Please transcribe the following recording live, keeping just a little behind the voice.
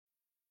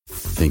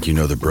Think you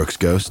know the Brooks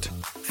Ghost?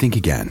 Think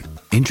again.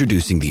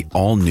 Introducing the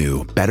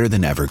all-new,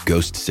 better-than-ever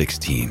Ghost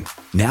 16.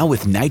 Now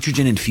with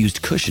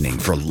nitrogen-infused cushioning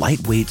for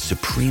lightweight,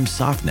 supreme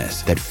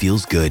softness that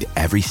feels good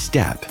every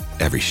step,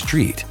 every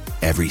street,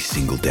 every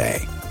single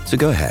day. So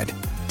go ahead,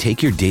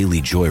 take your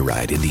daily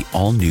joyride in the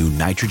all-new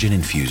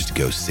nitrogen-infused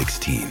Ghost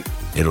 16.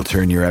 It'll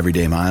turn your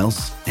everyday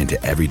miles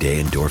into everyday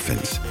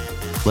endorphins.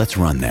 Let's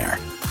run there.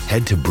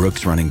 Head to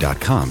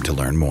brooksrunning.com to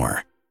learn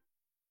more.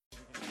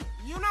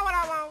 You know what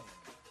I want?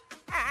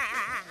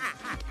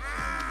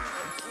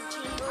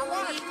 I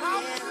want a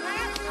coffee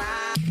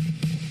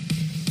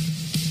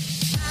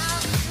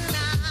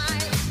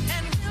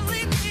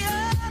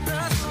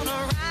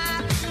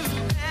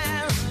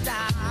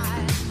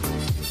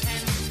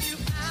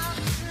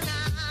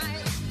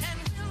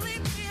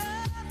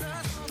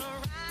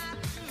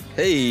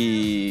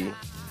Hey,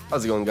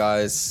 how's it going,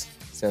 guys?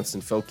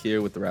 Samson Folk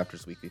here with the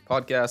Raptors Weekly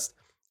Podcast,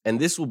 and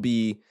this will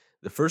be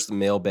the first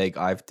mailbag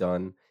I've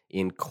done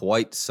in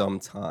quite some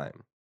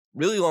time.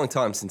 Really long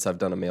time since I've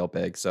done a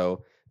mailbag,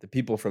 so the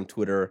people from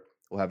Twitter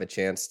will have a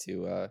chance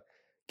to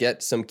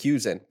get some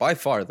cues in. By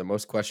far, the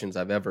most questions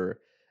I've ever,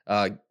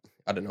 gotten.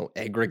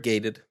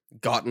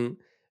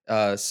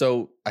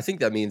 So I think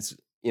that means,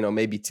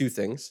 maybe two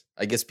things.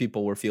 I guess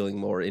people were feeling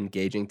more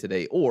engaging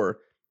today, or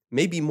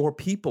maybe more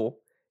people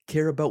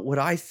care about what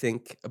I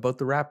think about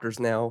the Raptors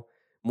now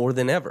more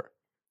than ever.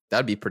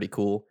 That'd be pretty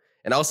cool.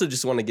 And I also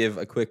just want to give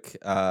a quick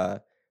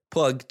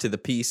plug to the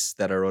piece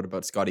that I wrote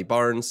about Scotty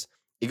Barnes.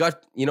 It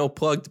got,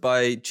 plugged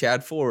by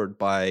Chad Ford,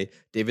 by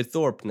David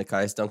Thorpe.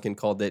 Nekias Duncan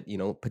called it,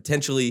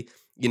 potentially,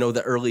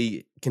 the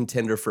early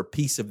contender for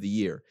Piece of the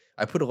Year.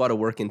 I put a lot of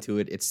work into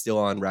it. It's still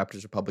on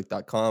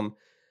RaptorsRepublic.com,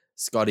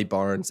 Scotty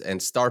Barnes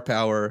and Star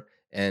Power.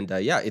 And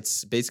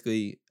it's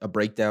basically a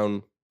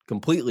breakdown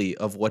completely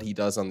of what he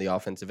does on the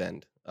offensive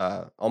end.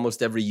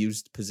 Almost every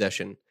used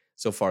possession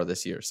so far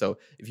this year. So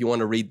if you want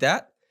to read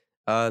that,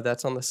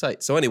 that's on the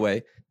site. So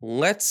anyway,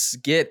 let's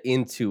get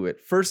into it.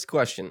 First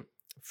question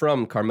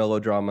from Carmelo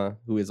Drama,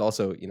 who is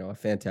also, a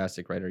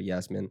fantastic writer,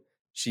 Yasmin.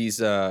 She's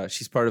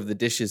part of the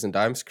Dishes and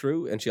Dimes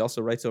crew, and she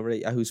also writes over at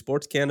Yahoo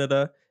Sports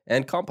Canada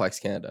and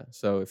Complex Canada.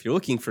 So if you're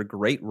looking for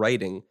great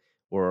writing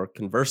or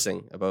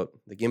conversing about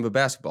the game of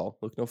basketball,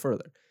 look no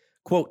further.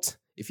 Quote,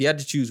 if you had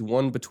to choose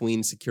one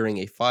between securing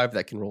a 5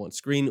 that can roll and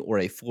screen or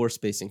a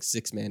floor-spacing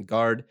 6-man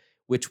guard,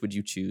 which would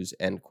you choose?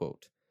 End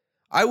quote.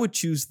 I would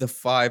choose the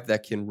 5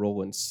 that can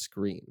roll and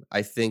screen,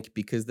 I think,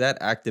 because that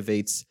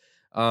activates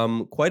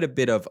quite a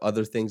bit of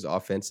other things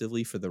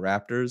offensively for the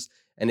Raptors.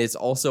 And it's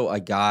also a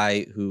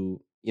guy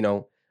who,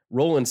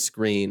 roll and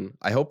screen.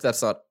 I hope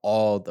that's not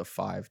all the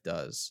 5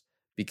 does,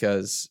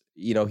 because,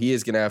 he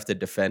is going to have to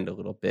defend a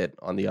little bit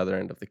on the other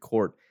end of the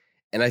court.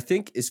 And I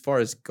think as far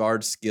as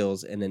guard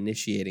skills and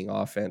initiating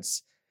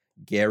offense,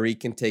 Gary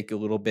can take a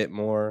little bit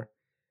more.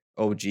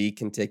 OG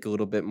can take a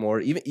little bit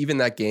more. Even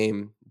that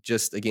game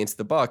just against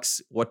the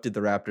Bucks, what did the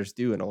Raptors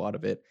do in a lot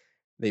of it?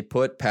 They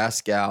put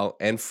Pascal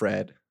and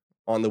Fred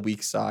on the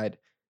weak side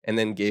and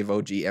then gave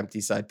OG empty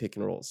side pick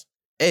and rolls.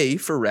 A,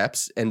 for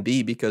reps, and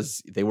B,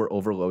 because they were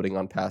overloading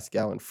on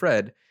Pascal and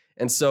Fred.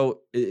 And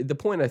so the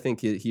point I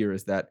think here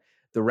is that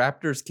the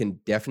Raptors can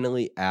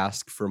definitely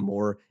ask for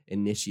more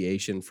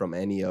initiation from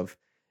any of,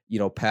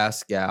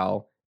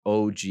 Pascal,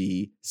 OG,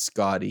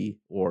 Scotty,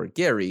 or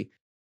Gary.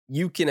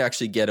 You can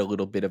actually get a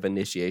little bit of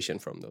initiation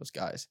from those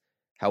guys.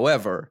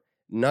 However,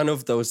 none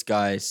of those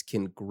guys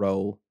can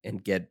grow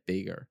and get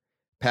bigger.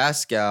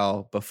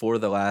 Pascal, before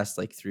the last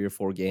 3 or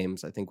 4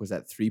 games, I think was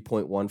at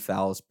 3.1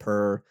 fouls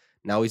per.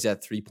 Now he's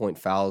at 3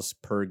 fouls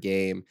per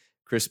game.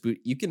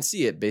 You can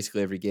see it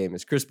basically every game.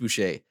 Is Chris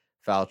Boucher,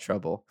 foul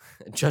trouble.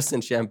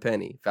 Justin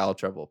Champagny, foul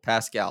trouble.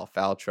 Pascal,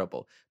 foul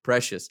trouble.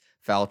 Precious,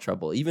 foul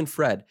trouble. Even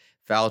Fred,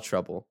 foul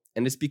trouble.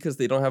 And it's because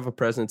they don't have a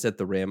presence at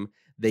the rim.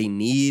 They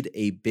need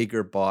a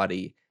bigger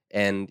body.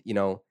 And,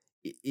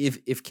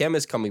 if Kem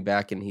is coming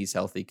back and he's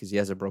healthy because he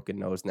has a broken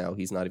nose now,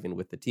 he's not even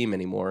with the team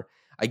anymore,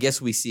 I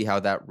guess we see how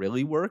that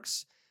really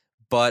works.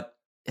 But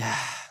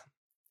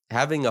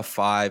having a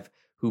 5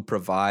 who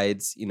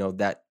provides,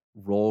 that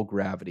roll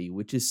gravity,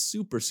 which is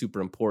super, super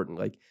important.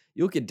 Like,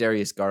 you look at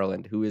Darius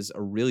Garland, who is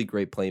a really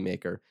great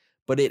playmaker,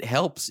 but it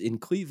helps in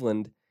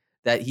Cleveland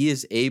that he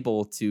is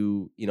able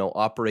to,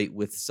 operate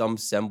with some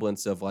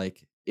semblance of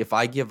if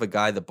I give a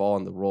guy the ball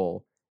on the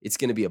roll, it's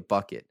going to be a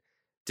bucket.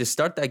 To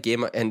start that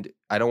game, and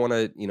I don't want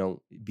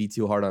to, be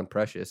too hard on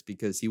Precious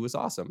because he was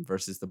awesome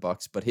versus the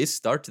Bucks, but his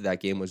start to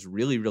that game was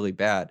really, really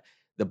bad.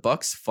 The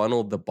Bucks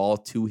funneled the ball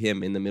to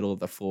him in the middle of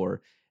the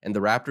floor, and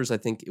the Raptors, I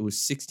think it was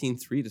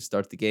 16-3 to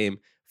start the game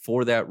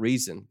for that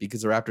reason,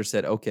 because the Raptors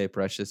said, okay,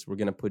 Precious, we're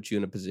going to put you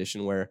in a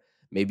position where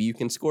maybe you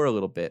can score a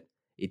little bit.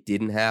 It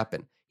didn't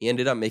happen. He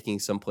ended up making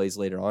some plays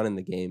later on in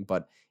the game,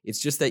 but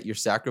it's just that you're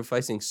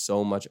sacrificing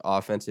so much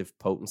offensive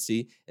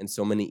potency and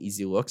so many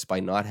easy looks by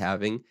not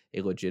having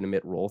a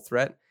legitimate role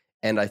threat.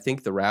 And I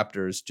think the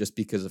Raptors, just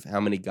because of how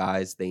many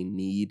guys they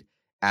need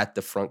at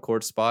the front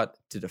court spot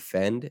to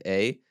defend,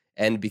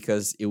 and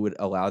because it would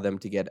allow them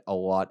to get a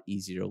lot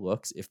easier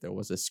looks if there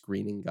was a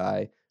screening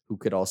guy who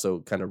could also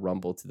kind of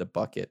rumble to the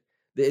bucket.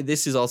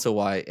 this is also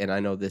why, and I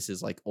know this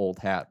is like old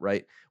hat,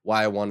 right?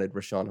 Why I wanted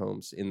Rashawn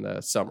Holmes in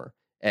the summer.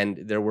 And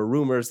there were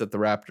rumors that the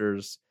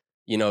Raptors,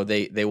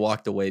 they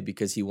walked away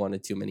because he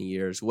wanted too many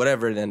years.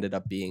 Whatever it ended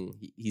up being,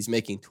 he's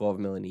making $12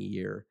 million a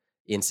year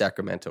in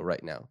Sacramento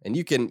right now. And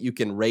you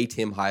can rate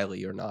him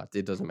highly or not.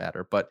 It doesn't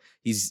matter. But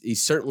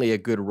he's certainly a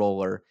good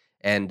roller,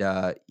 and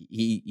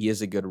he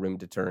is a good rim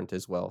deterrent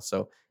as well.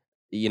 So,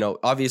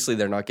 obviously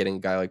they're not getting a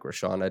guy like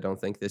Rashawn, I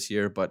don't think, this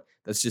year, but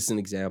that's just an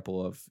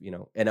example of,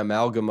 an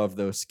amalgam of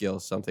those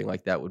skills. Something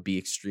like that would be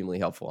extremely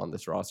helpful on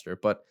this roster.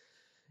 But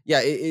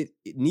yeah,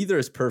 neither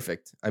is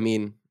perfect. I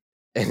mean,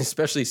 and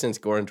especially since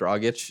Goran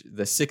Dragic,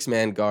 the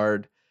 6-man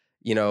guard,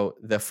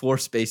 the floor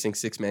spacing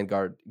 6-man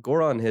guard,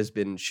 Goran has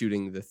been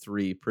shooting the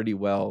three pretty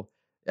well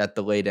at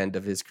the late end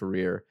of his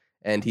career,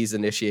 and he's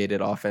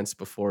initiated offense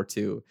before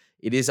too.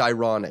 It is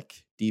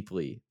ironic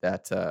deeply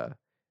that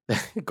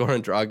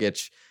Goran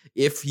Dragic,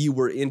 if he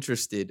were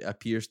interested,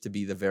 appears to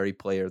be the very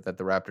player that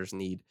the Raptors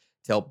need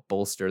to help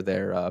bolster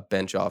their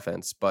bench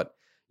offense. But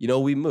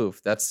we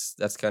move. That's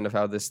kind of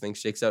how this thing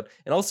shakes out.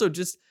 And also,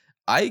 just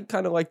I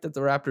kind of like that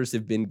the Raptors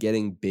have been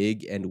getting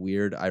big and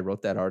weird. I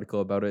wrote that article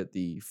about it,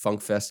 the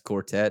Funk Fest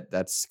quartet.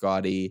 That's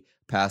Scottie,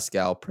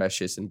 Pascal,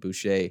 Precious, and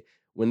Boucher.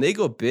 When they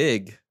go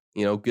big,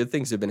 good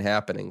things have been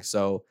happening.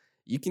 So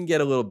you can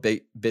get a little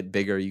bit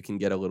bigger. You can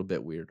get a little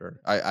bit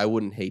weirder. I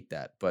wouldn't hate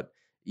that, but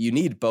you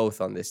need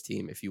both on this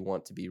team if you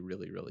want to be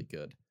really, really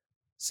good.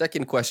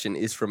 Second question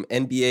is from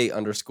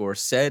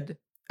NBA_said.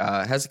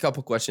 Has a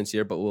couple questions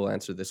here, but we'll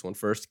answer this one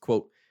first.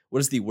 Quote, what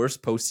is the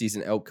worst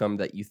postseason outcome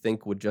that you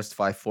think would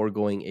justify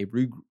foregoing a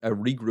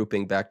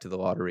regrouping back to the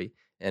lottery?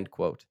 End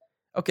quote.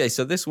 Okay,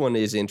 so this one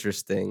is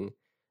interesting.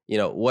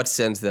 What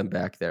sends them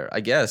back there?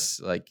 I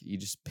guess, like, you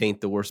just paint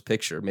the worst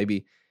picture.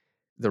 Maybe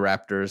the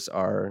Raptors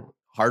are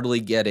hardly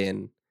get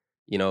in.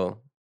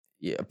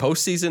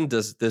 Postseason,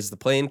 does the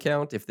play-in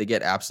count? If they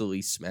get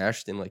absolutely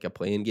smashed in like a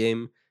play-in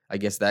game, I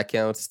guess that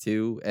counts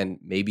too. And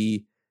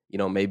maybe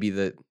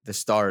the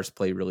Stars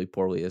play really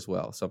poorly as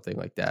well, something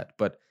like that.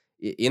 But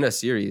in a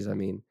series, I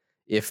mean,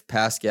 if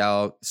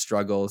Pascal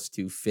struggles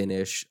to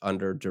finish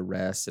under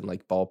duress and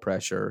like ball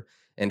pressure,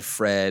 and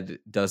Fred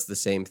does the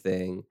same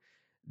thing,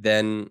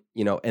 then,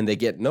 and they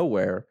get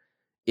nowhere,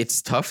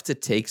 it's tough to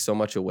take so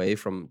much away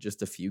from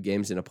just a few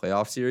games in a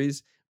playoff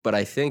series. But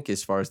I think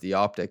as far as the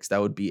optics,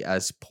 that would be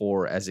as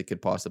poor as it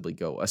could possibly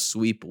go. A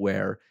sweep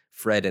where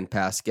Fred and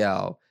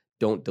Pascal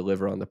don't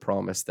deliver on the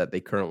promise that they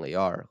currently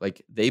are.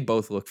 Like, they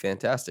both look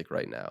fantastic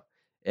right now.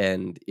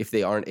 And if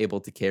they aren't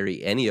able to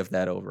carry any of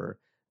that over,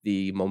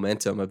 the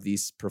momentum of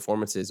these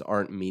performances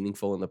aren't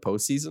meaningful in the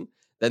postseason,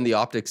 then the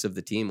optics of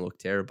the team look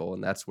terrible.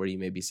 And that's where you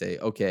maybe say,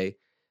 okay,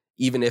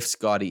 even if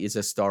Scottie is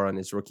a star on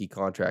his rookie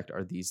contract,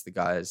 are these the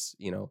guys,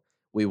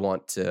 we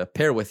want to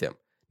pair with him?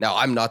 Now,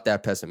 I'm not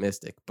that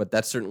pessimistic, but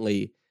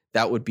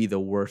that would be the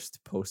worst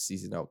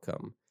postseason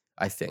outcome,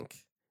 I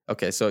think.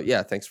 Okay, so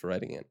yeah, thanks for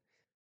writing in.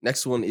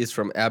 Next one is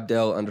from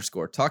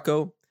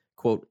Abdel_Taco.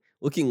 Quote,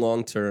 looking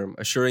long-term,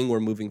 assuring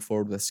we're moving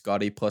forward with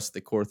Scottie plus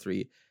the core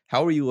three,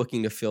 how are you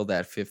looking to fill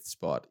that fifth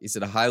spot? Is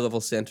it a high-level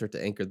center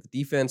to anchor the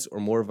defense, or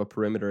more of a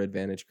perimeter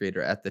advantage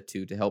creator at the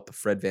two to help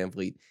Fred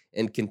VanVleet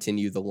and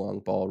continue the long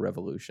ball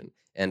revolution?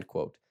 End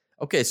quote.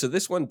 Okay, so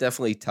this one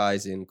definitely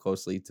ties in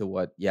closely to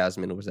what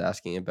Yasmin was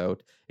asking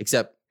about,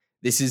 except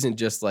this isn't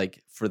just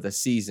like for the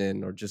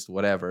season or just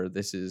whatever.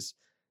 This is,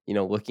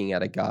 looking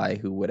at a guy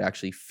who would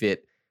actually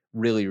fit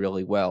really,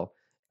 really well.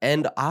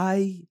 And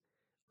I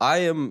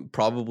am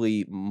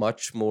probably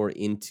much more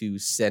into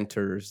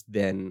centers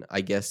than,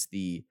 I guess,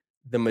 the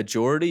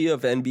majority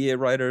of NBA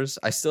writers.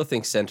 I still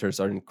think centers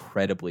are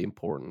incredibly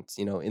important,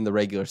 in the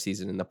regular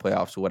season, in the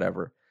playoffs,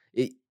 whatever.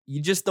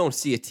 You just don't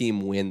see a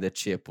team win the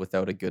chip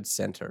without a good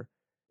center.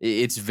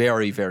 It's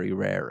very, very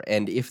rare.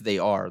 And if they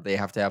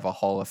have to have a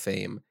Hall of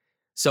Fame.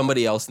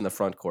 Somebody else in the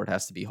front court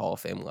has to be Hall of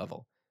Fame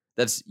level.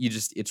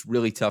 It's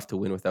really tough to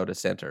win without a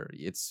center.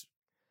 It's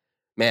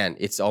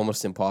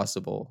almost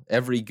impossible.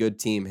 Every good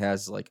team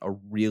has like a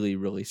really,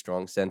 really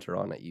strong center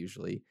on it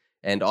usually.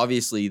 And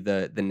obviously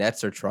the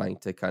Nets are trying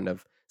to kind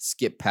of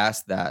skip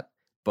past that.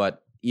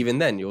 But even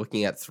then, you're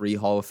looking at 3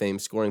 Hall of Fame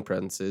scoring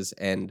presences,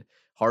 and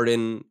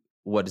Harden,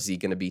 what is he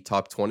going to be,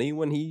 top 20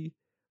 when he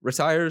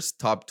retires?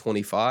 Top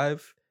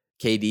 25?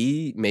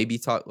 KD, maybe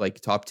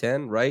top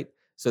 10, right?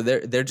 So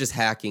they're just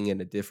hacking in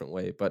a different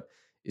way. But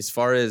as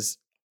far as,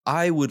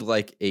 I would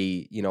like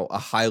a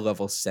high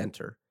level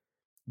center,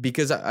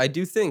 because I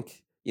do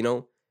think,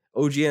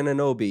 OG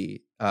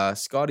Anunoby,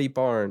 Scottie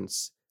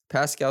Barnes,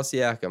 Pascal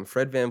Siakam,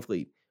 Fred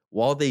VanVleet,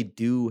 while they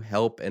do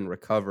help and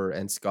recover,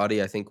 and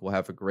Scottie, I think, will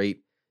have a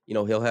great,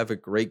 he'll have a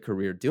great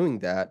career doing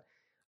that.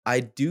 I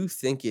do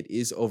think it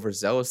is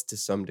overzealous to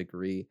some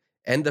degree.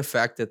 And the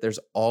fact that there's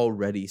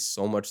already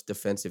so much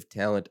defensive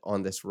talent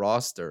on this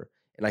roster,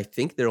 and I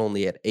think they're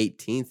only at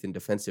 18th in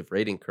defensive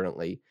rating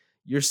currently,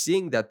 you're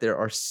seeing that there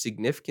are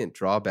significant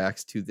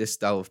drawbacks to this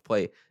style of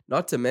play.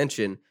 Not to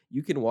mention,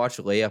 you can watch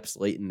layups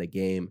late in the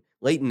game,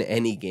 late in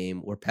any game,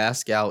 where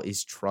Pascal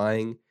is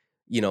trying,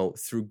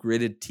 through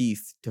gritted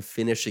teeth to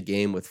finish a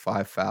game with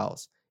 5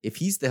 fouls. if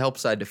he's the help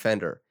side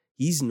defender,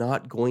 he's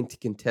not going to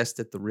contest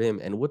at the rim.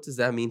 And what does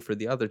that mean for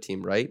the other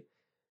team, right?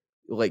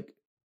 Like,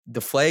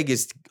 the flag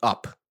is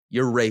up.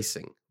 You're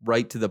racing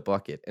right to the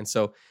bucket. And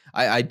so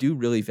I do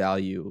really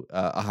value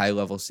a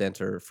high-level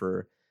center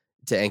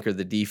to anchor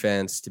the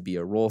defense, to be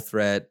a role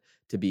threat,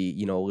 to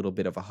be, a little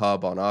bit of a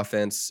hub on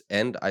offense.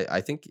 And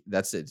I think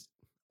that's it.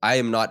 I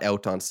am not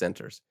out on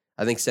centers.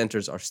 I think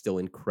centers are still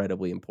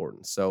incredibly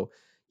important. So,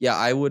 yeah,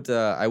 I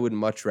would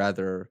much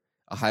rather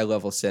a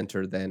high-level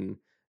center than,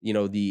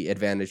 the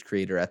advantage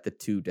creator at the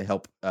 2 to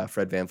help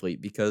Fred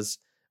VanVleet, because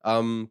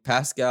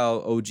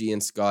Pascal, OG,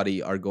 and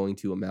Scotty are going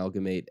to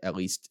amalgamate at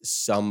least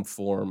some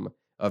form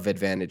of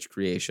advantage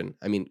creation.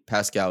 I mean,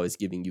 Pascal is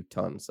giving you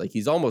tons. Like,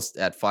 he's almost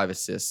at 5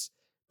 assists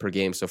per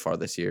game so far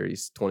this year.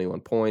 He's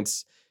 21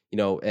 points,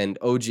 and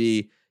OG,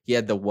 he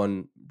had the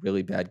one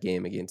really bad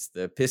game against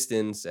the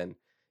Pistons, and,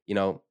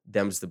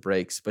 them's the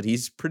breaks, but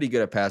he's pretty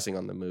good at passing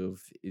on the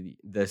move.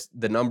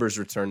 The numbers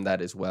return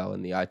that as well,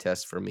 and the eye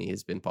test for me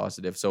has been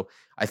positive. So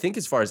I think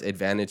as far as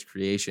advantage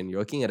creation, you're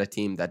looking at a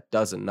team that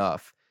does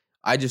enough.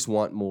 I just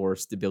want more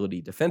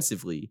stability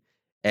defensively.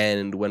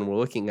 And when we're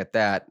looking at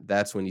that,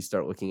 that's when you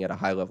start looking at a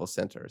high-level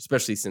center,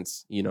 especially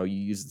since, you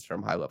use the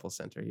term high-level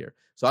center here.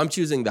 So I'm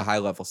choosing the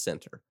high-level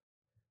center.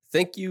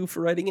 Thank you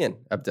for writing in,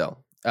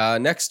 Abdel.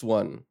 Next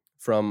one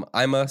from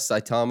Ima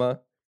Saitama,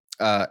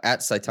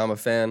 at Saitama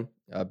fan.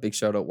 Big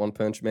shout out, One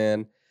Punch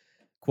Man.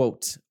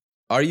 Quote,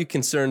 "Are you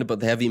concerned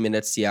about the heavy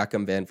minutes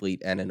Siakam,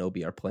 VanVleet, and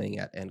Anunoby are playing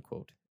at?" End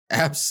quote.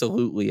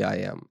 Absolutely, I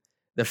am.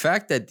 The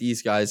fact that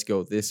these guys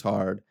go this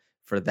hard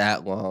for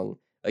that long,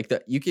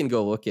 you can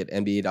go look at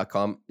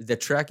NBA.com. The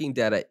tracking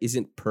data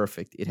isn't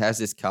perfect. It has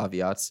its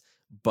caveats,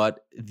 but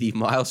the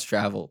miles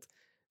traveled,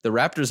 the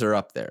Raptors are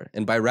up there.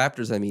 And by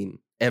Raptors, I mean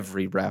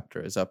every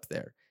Raptor is up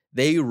there.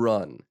 They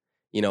run,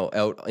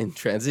 out in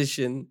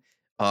transition,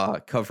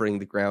 covering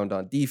the ground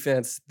on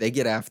defense. They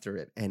get after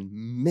it. And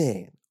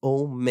man,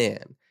 oh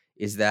man,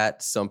 is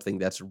that something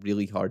that's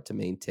really hard to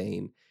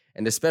maintain.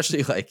 And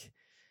especially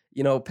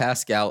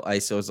Pascal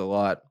ISOs a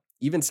lot.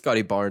 Even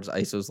Scotty Barnes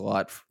ISOs a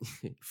lot.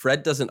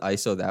 Fred doesn't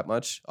ISO that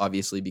much,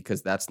 obviously,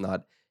 because that's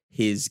not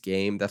his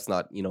game. That's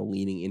not,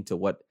 leaning into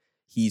what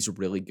he's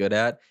really good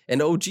at.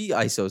 And OG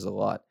ISOs a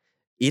lot.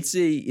 It's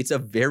a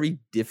very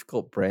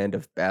difficult brand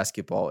of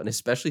basketball, and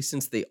especially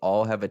since they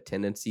all have a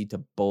tendency to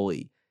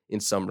bully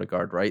in some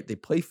regard, right? They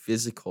play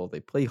physical,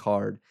 they play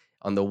hard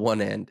on the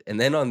one end, and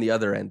then on the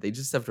other end, they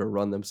just have to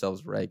run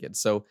themselves ragged.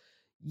 So,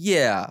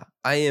 yeah,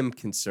 I am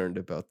concerned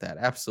about that.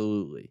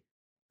 Absolutely.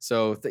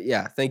 So,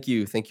 thank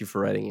you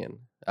for writing in.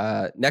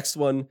 Next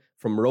one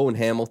from Rowan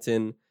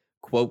Hamilton,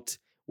 quote,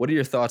 "What are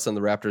your thoughts on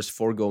the Raptors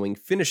foregoing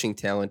finishing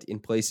talent in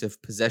place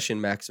of possession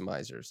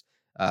maximizers?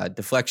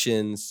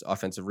 Deflections,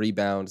 offensive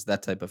rebounds,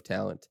 that type of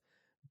talent.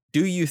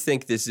 Do you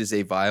think this is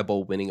a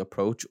viable winning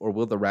approach, or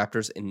will the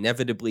Raptors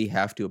inevitably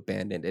have to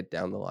abandon it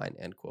down the line?"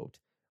 End quote.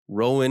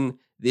 Rowan,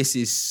 this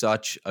is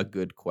such a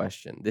good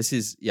question. This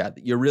is,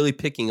 you're really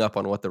picking up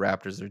on what the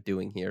Raptors are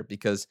doing here,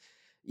 because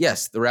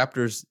yes, the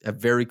Raptors have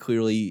very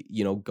clearly,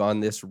 gone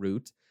this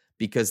route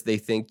because they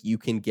think you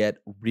can get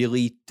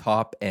really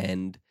top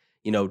end,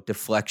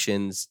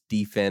 deflections,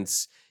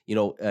 defense,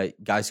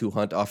 guys who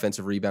hunt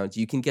offensive rebounds.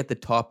 You can get the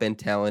top end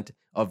talent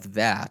of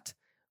that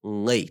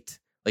late.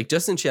 Like,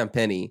 Justin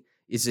Champagnie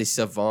is a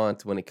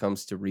savant when it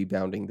comes to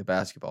rebounding the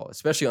basketball,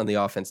 especially on the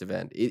offensive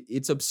end.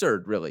 It's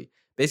absurd, really.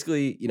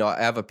 Basically,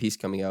 I have a piece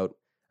coming out,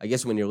 I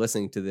guess when you're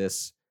listening to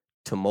this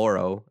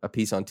tomorrow, a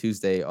piece on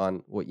Tuesday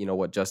on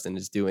what Justin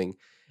is doing.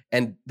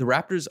 And the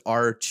Raptors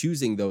are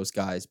choosing those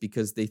guys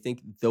because they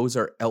think those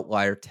are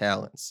outlier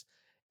talents.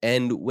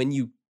 And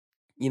when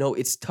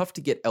it's tough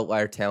to get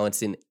outlier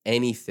talents in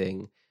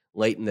anything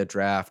late in the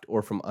draft,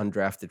 or from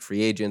undrafted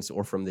free agents,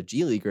 or from the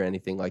G League or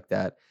anything like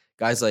that.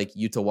 Guys like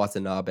Yuta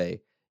Watanabe,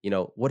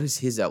 what is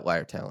his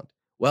outlier talent?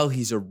 Well,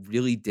 he's a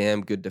really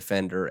damn good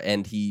defender,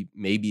 and he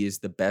maybe is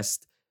the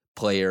best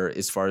player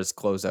as far as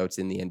closeouts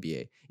in the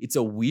NBA. It's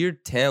a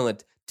weird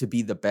talent to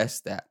be the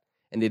best at,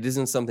 and it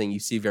isn't something you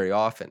see very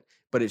often,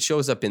 but it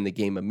shows up in the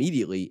game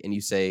immediately, and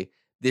you say,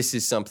 this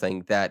is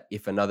something that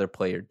if another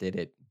player did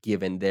it,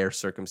 given their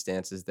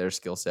circumstances, their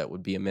skill set,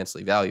 would be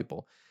immensely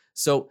valuable.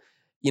 So,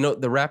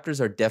 the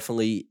Raptors are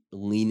definitely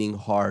leaning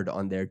hard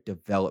on their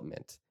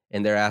development,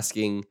 and they're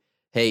asking,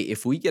 hey,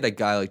 if we get a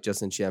guy like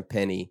Justin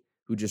Champagnie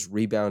who just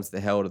rebounds the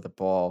hell out of the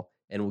ball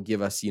and will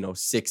give us,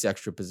 6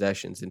 extra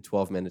possessions in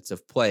 12 minutes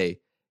of play,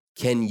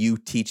 can you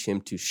teach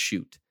him to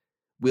shoot?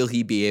 Will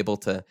he be able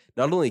to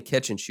not only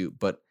catch and shoot,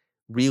 but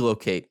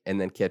relocate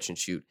and then catch and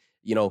shoot?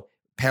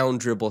 Pound,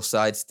 dribble,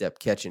 sidestep,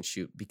 catch and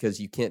shoot, because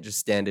you can't just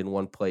stand in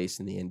one place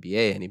in the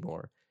NBA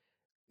anymore.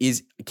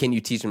 Can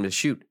you teach him to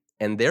shoot?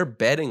 And they're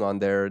betting on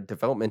their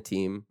development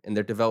team, and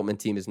their development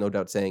team is no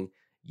doubt saying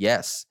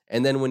yes.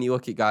 And then when you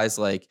look at guys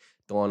like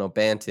Delano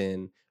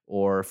Banton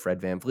or Fred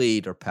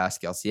VanVleet or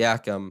Pascal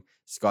Siakam,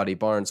 Scotty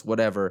Barnes,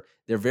 whatever,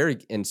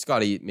 and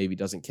Scotty maybe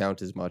doesn't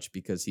count as much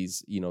because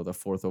he's, the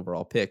 4th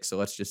overall pick. So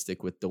let's just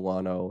stick with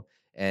Delano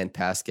and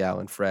Pascal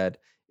and Fred.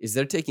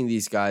 They're taking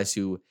these guys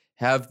who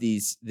have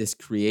this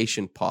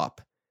creation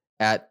pop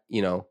at,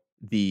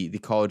 the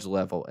college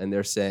level, and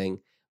they're saying,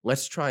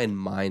 let's try and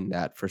mine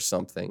that for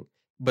something.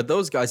 But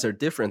those guys are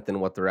different than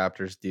what the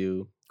Raptors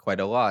do quite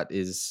a lot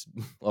is,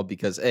 well,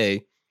 because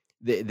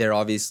they're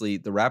obviously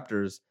the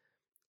Raptors,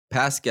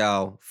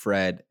 Pascal,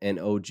 Fred, and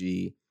OG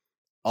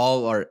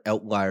all are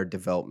outlier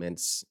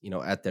developments,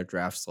 at their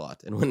draft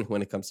slot. And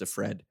when it comes to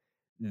Fred,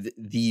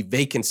 the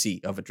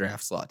vacancy of a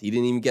draft slot, he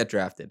didn't even get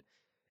drafted.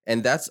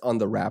 And that's on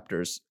the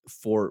Raptors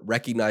for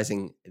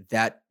recognizing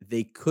that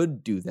they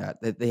could do that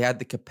they had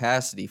the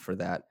capacity for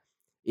that.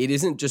 It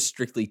isn't just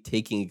strictly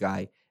taking a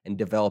guy and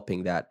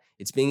developing that.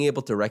 It's being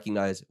able to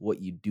recognize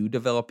what you do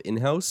develop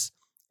in-house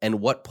and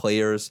what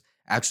players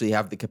actually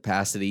have the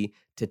capacity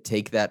to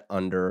take that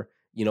under,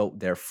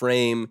 their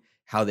frame,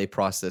 how they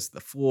process the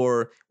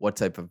floor, what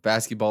type of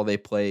basketball they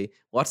play.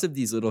 Lots of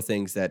these little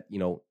things that,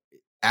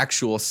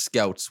 actual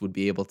scouts would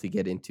be able to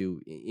get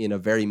into in a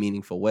very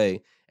meaningful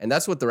way. And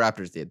that's what the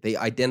Raptors did. They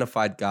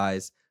identified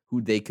guys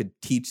who they could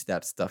teach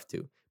that stuff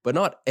to. But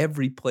not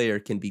every player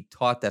can be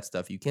taught that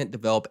stuff. You can't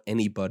develop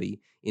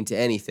anybody into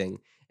anything.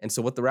 And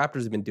so what the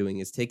Raptors have been doing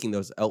is taking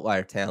those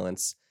outlier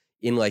talents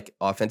in like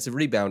offensive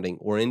rebounding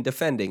or in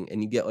defending,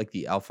 and you get like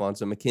the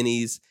Alfonso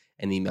McKinneys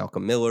and the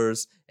Malcolm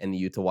Millers and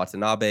the Yuta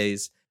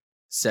Watanabes,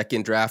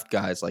 second draft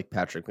guys like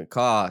Patrick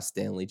McCaw,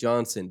 Stanley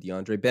Johnson,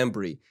 DeAndre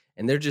Bembry.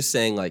 And they're just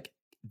saying like,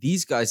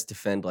 these guys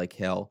defend like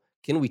hell.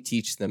 Can we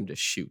teach them to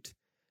shoot?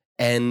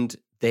 And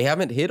they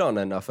haven't hit on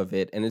enough of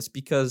it. And it's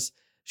because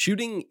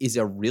shooting is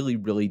a really,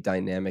 really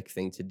dynamic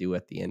thing to do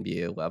at the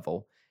NBA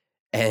level.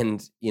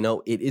 And,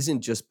 it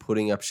isn't just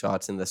putting up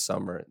shots in the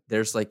summer.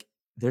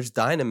 There's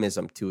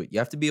dynamism to it. You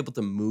have to be able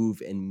to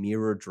move and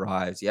mirror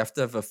drives. You have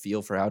to have a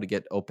feel for how to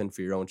get open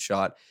for your own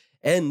shot.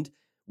 And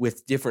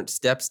with different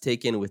steps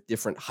taken, with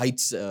different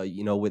heights,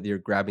 whether you're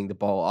grabbing the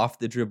ball off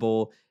the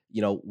dribble,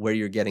 where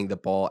you're getting the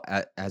ball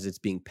as it's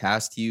being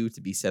passed to you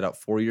to be set up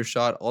for your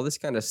shot, all this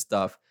kind of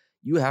stuff.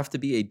 You have to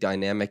be a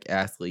dynamic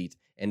athlete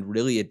and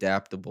really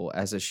adaptable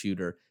as a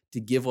shooter to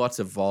give lots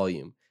of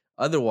volume.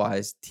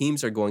 Otherwise,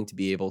 teams are going to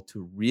be able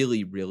to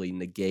really, really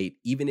negate,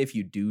 even if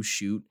you do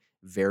shoot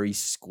very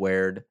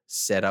squared,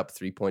 set up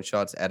 3-point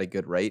shots at a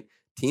good rate,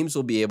 teams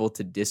will be able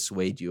to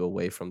dissuade you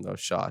away from those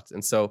shots.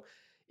 And so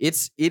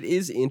it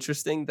is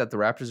interesting that the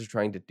Raptors are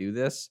trying to do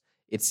this.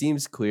 It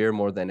seems clear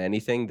more than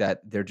anything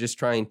that they're just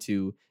trying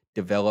to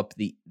develop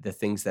the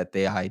things that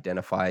they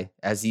identify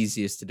as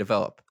easiest to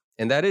develop.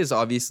 And that is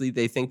obviously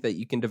they think that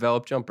you can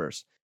develop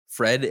jumpers.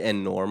 Fred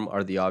and Norm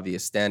are the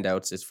obvious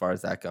standouts as far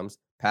as that comes.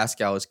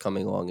 Pascal is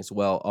coming along as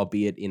well,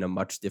 albeit in a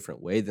much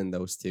different way than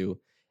those two.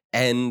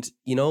 And,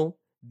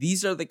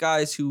 these are the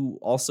guys who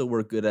also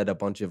were good at a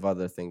bunch of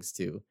other things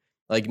too.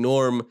 Like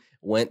Norm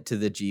went to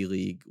the G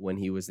League when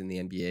he was in the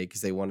NBA because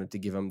they wanted to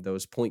give him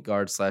those point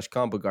guard /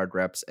 combo guard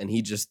reps, and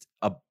he just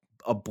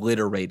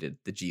obliterated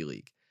the G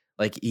League.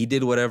 Like he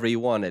did whatever he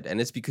wanted,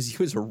 and it's because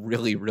he was a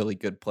really, really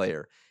good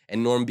player.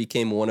 And Norm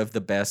became one of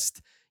the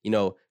best,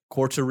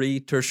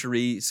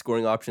 tertiary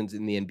scoring options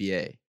in the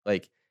NBA.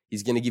 Like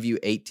he's going to give you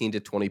 18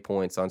 to 20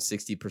 points on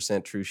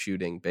 60% true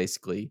shooting,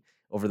 basically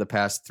over the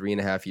past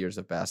 3.5 years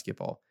of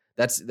basketball.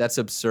 That's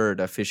absurd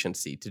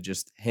efficiency to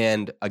just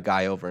hand a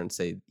guy over and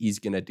say he's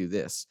going to do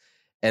this.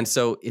 And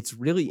so it's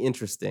really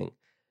interesting.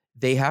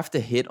 They have to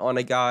hit on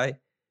a guy,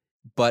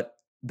 but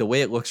the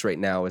way it looks right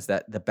now is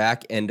that the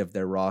back end of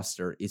their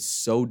roster is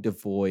so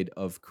devoid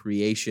of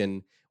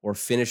creation or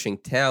finishing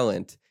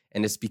talent.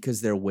 And it's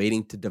because they're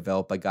waiting to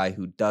develop a guy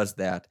who does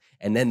that.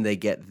 And then they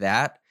get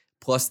that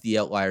plus the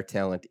outlier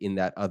talent in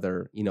that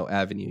other,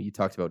 avenue. You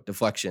talked about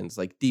deflections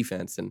like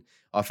defense and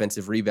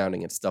offensive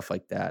rebounding and stuff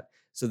like that.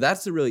 So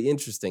that's the really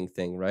interesting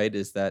thing, right?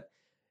 Is that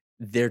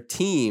their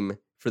team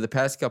for the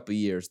past couple of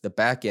years, the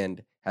back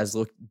end has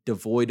looked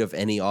devoid of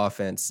any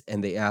offense,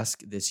 and they ask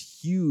this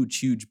huge,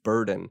 huge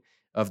burden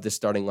of the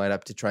starting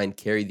lineup to try and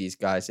carry these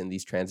guys in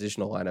these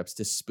transitional lineups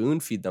to spoon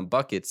feed them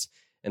buckets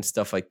and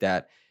stuff like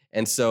that.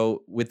 And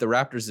so with the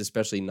Raptors,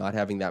 especially not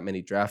having that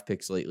many draft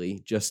picks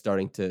lately, just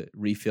starting to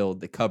refill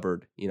the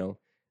cupboard,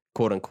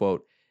 quote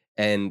unquote.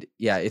 And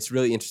yeah, it's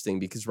really interesting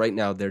because right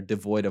now they're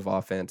devoid of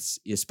offense,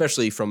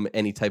 especially from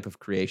any type of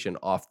creation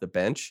off the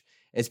bench.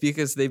 It's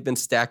because they've been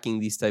stacking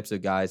these types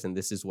of guys, and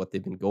this is what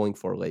they've been going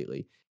for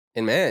lately.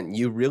 And man,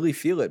 you really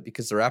feel it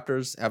because the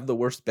Raptors have the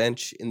worst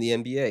bench in the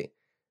NBA.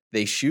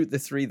 They shoot the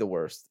three the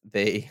worst.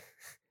 They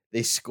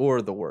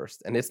score the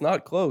worst, and it's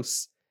not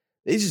close.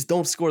 They just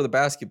don't score the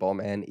basketball,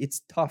 man.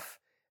 It's tough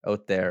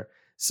out there.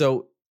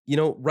 So,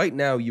 right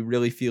now you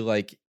really feel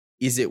like,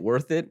 is it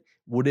worth it?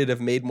 Would it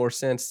have made more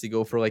sense to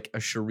go for like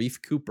a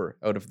Sharif Cooper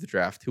out of the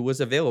draft, who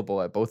was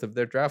available at both of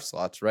their draft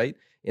slots, right?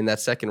 In that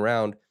second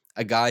round,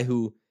 a guy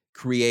who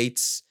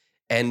creates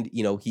and,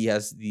 he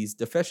has these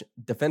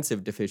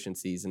defensive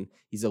deficiencies, and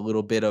he's a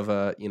little bit of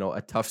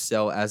a tough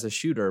sell as a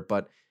shooter.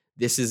 But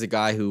this is a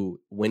guy who,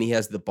 when he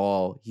has the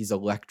ball, he's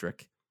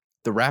electric.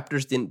 The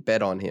Raptors didn't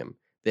bet on him.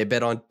 They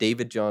bet on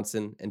David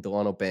Johnson and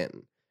Delano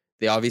Banton.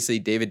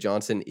 David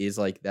Johnson is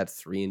like that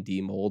 3-and-D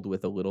mold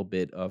with a little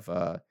bit of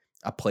a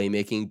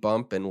playmaking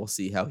bump, and we'll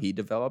see how he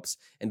develops.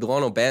 And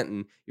Delano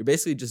Banton, you're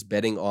basically just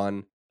betting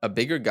on a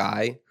bigger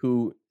guy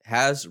who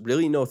has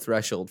really no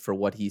threshold for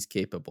what he's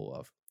capable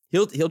of.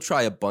 He'll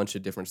try a bunch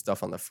of different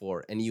stuff on the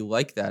floor, and you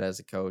like that as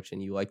a coach,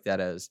 and you like that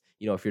as,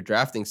 if you're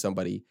drafting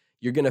somebody,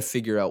 you're going to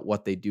figure out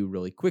what they do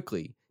really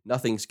quickly.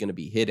 Nothing's going to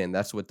be hidden.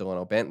 That's what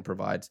Delano Banton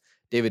provides.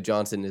 David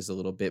Johnson is a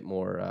little bit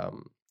more,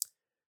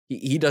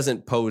 he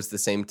doesn't pose the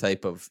same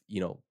type of,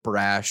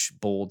 brash,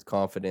 bold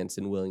confidence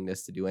and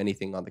willingness to do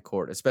anything on the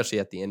court, especially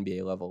at the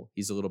NBA level.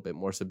 He's a little bit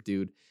more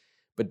subdued.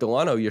 But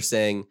Delano, you're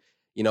saying,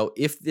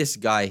 if this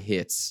guy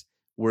hits,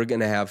 we're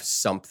going to have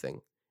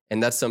something,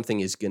 and that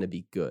something is going to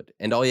be good.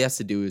 And all he has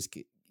to do is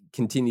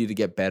continue to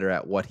get better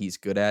at what he's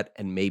good at,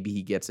 and maybe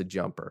he gets a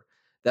jumper.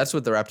 That's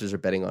what the Raptors are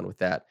betting on with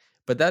that.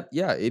 But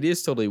it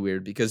is totally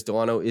weird because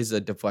Delano is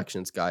a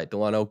deflections guy.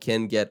 Delano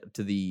can get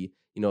to the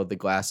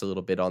glass a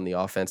little bit on the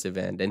offensive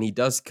end, and he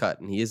does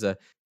cut, and he is a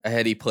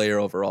heady player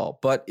overall.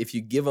 But if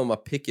you give him a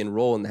pick and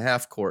roll in the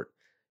half court,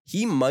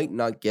 he might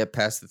not get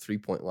past the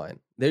 3-point line.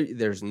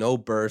 There's no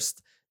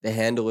burst. The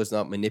handle is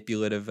not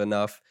manipulative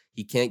enough.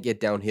 He can't get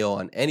downhill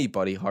on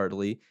anybody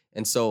hardly.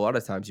 And so a lot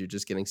of times you're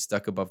just getting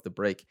stuck above the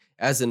break.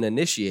 As an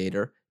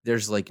initiator,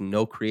 there's like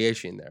no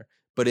creation there.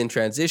 But in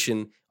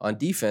transition on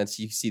defense,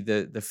 you see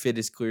the fit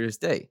is clear as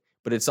day.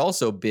 But it's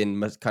also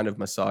been kind of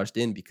massaged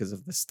in because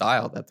of the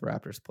style that the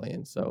Raptors play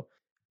in. So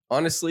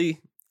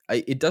honestly,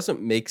 it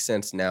doesn't make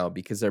sense now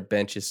because their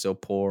bench is so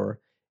poor,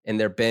 and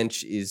their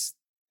bench is,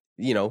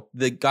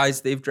 the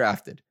guys they've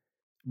drafted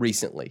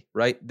recently,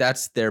 right?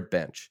 That's their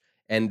bench.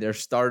 And their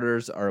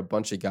starters are a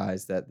bunch of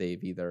guys that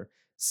they've either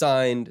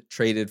signed,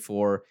 traded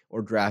for,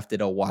 or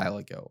drafted a while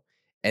ago.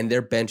 And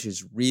their bench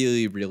is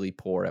really, really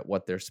poor at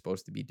what they're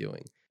supposed to be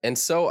doing. And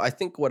so I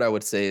think what I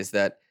would say is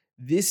that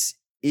this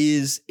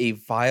is a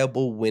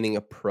viable winning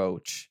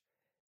approach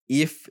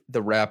if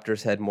the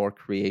Raptors had more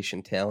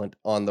creation talent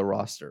on the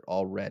roster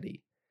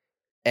already.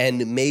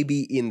 And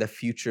maybe in the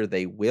future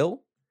they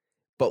will.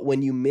 But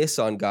when you miss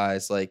on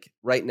guys like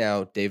right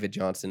now, David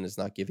Johnson is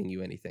not giving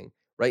you anything.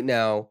 Right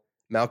now,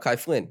 Malachi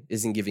Flynn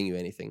isn't giving you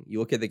anything. You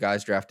look at the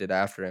guys drafted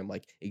after him,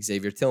 like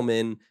Xavier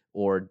Tillman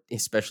or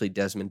especially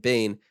Desmond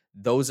Bane.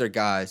 Those are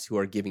guys who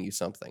are giving you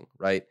something,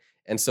 right?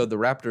 And so the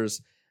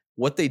Raptors,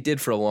 what they did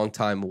for a long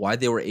time, why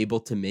they were able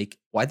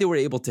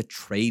to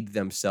trade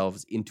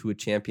themselves into a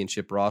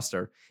championship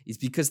roster is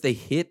because they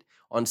hit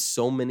on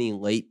so many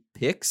late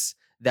picks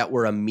that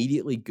were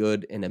immediately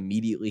good and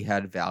immediately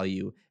had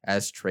value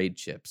as trade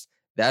chips.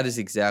 That is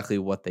exactly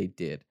what they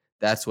did.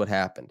 That's what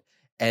happened.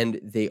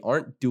 And they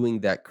aren't doing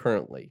that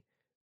currently.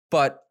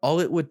 But all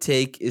it would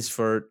take is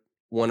for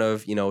one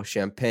of,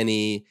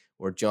 Champagnie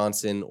or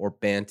Johnson or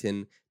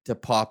Banton to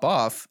pop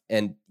off,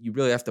 and you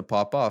really have to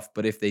pop off.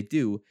 But if they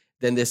do,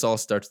 then this all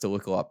starts to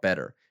look a lot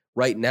better.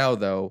 Right now,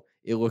 though,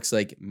 it looks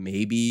like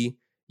maybe,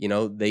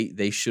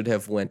 they should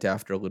have went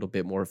after a little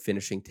bit more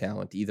finishing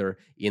talent, either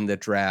in the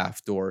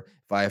draft or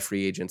via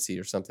free agency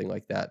or something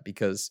like that.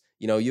 Because,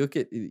 you look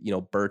at,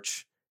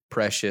 Birch,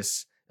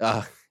 Precious,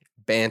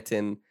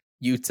 Banton,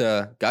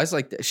 Utah, guys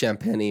like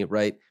Champagnie,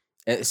 right?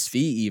 And Svi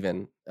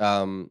even.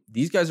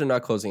 These guys are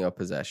not closing out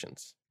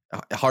possessions.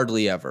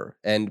 Hardly ever.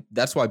 And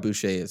that's why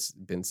Boucher has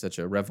been such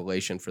a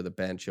revelation for the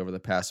bench over the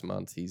past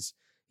month. He's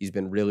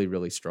been really,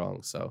 really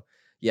strong. So,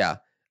 yeah,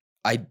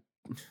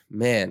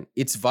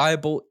 it's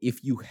viable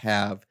if you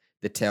have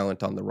the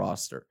talent on the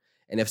roster.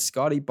 And if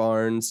Scotty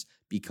Barnes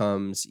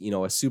becomes, a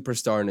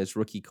superstar in his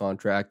rookie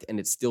contract and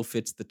it still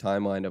fits the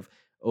timeline of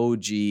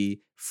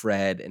OG,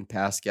 Fred, and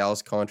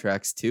Pascal's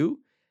contracts too,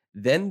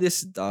 then this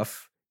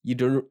stuff you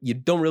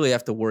don't really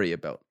have to worry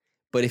about.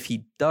 But if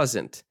he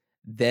doesn't,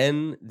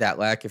 then that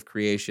lack of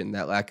creation,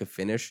 that lack of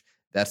finish,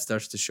 that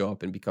starts to show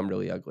up and become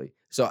really ugly.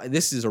 So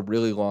this is a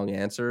really long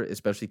answer,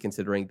 especially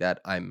considering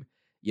that I'm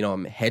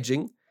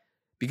hedging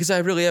because I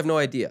really have no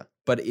idea,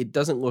 but it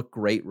doesn't look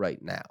great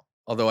right now.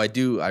 Although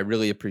I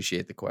really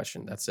appreciate the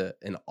question. That's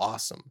an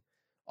awesome,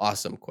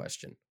 awesome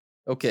question.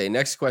 Okay,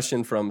 next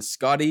question from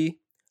Scotty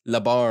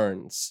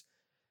LaBarnes.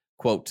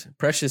 Quote,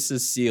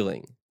 Precious's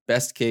ceiling,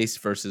 best case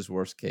versus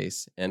worst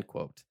case, end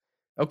quote.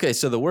 Okay,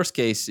 so the worst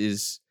case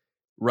is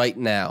right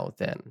now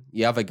then.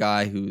 You have a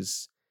guy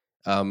who's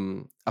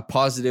a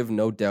positive,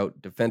 no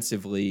doubt,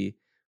 defensively,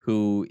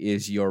 who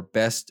is your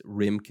best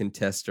rim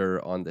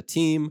contester on the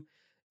team,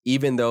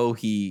 even though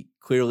he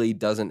clearly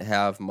doesn't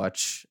have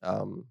much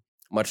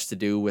to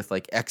do with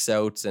like X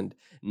outs and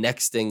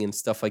nexting and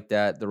stuff like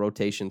that. The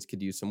rotations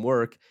could use some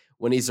work.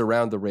 When he's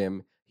around the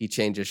rim, he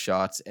changes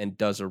shots and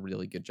does a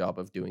really good job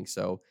of doing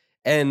so.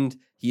 And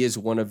he is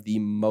one of the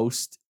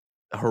most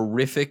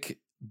horrific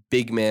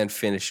big man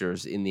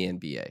finishers in the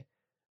NBA.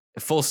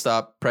 Full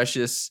stop.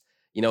 Precious,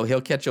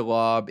 he'll catch a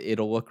lob.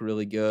 It'll look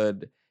really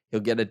good.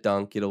 He'll get a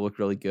dunk. It'll look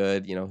really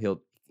good.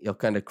 He'll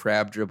kind of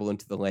crab dribble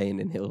into the lane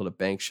and he'll hit a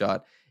bank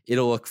shot.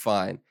 It'll look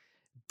fine.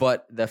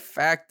 But the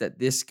fact that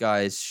this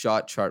guy's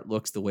shot chart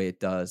looks the way it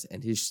does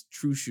and his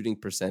true shooting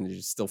percentage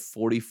is still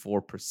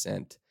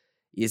 44%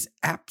 is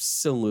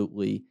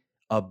absolutely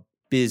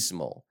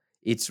abysmal.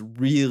 It's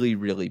really,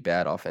 really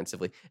bad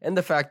offensively. And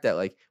the fact that,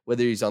 like,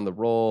 whether he's on the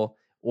roll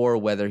or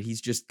whether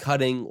he's just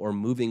cutting or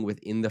moving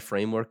within the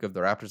framework of the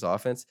Raptors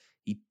offense,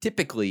 he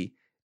typically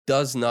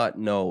does not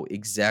know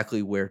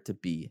exactly where to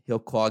be. He'll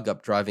clog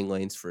up driving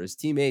lanes for his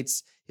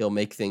teammates. He'll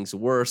make things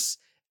worse,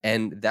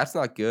 and that's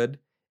not good.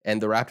 And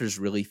the Raptors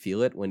really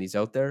feel it when he's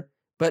out there.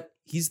 But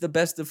he's the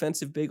best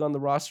defensive big on the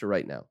roster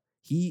right now.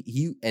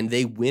 And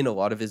they win a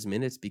lot of his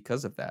minutes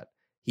because of that.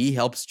 He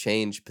helps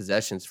change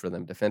possessions for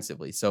them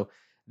defensively. So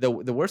the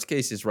worst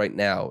case is right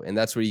now, and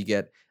that's where you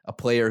get a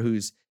player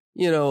who's,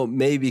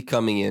 maybe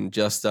coming in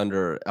just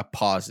under a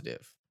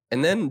positive.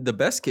 And then the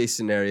best case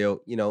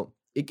scenario,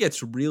 it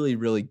gets really,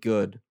 really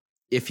good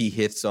if he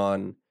hits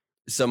on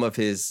some of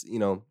his,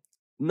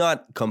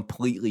 not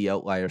completely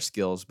outlier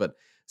skills, but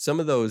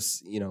some of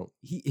those,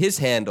 his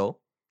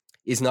handle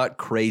is not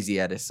crazy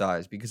at his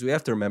size, because we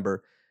have to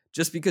remember,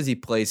 just because he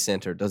plays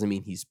center doesn't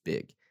mean he's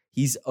big.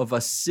 He's of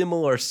a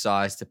similar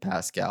size to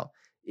Pascal.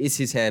 Is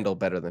his handle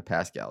better than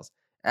Pascal's?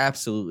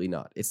 Absolutely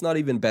not. It's not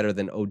even better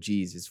than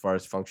OG's as far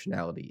as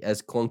functionality.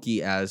 As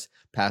clunky as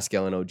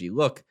Pascal and OG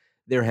look,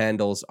 their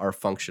handles are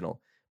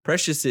functional.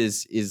 Precious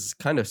is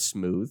kind of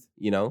smooth,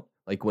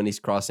 like when he's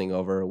crossing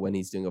over, when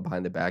he's doing a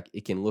behind the back,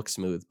 it can look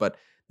smooth, but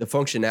the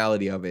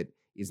functionality of it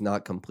is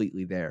not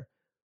completely there.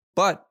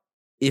 But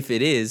if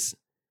it is,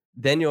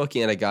 then you're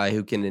looking at a guy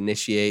who can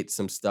initiate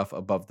some stuff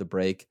above the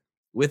break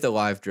with a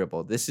live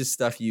dribble. This is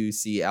stuff you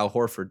see Al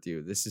Horford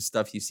do. This is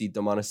stuff you see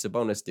Domantas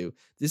Sabonis do.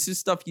 This is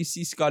stuff you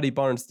see Scotty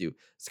Barnes do.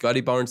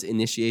 Scotty Barnes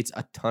initiates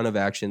a ton of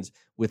actions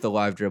with a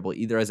live dribble,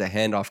 either as a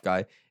handoff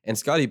guy. And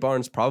Scotty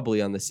Barnes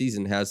probably on the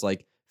season has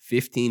like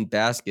 15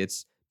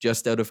 baskets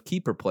just out of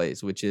keeper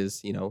plays, which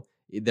is,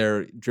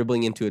 they're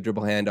dribbling into a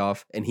dribble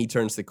handoff and he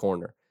turns the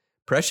corner.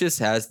 Precious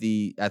has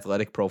the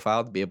athletic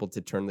profile to be able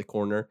to turn the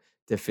corner,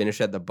 to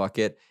finish at the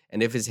bucket.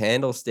 And if his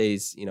handle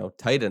stays,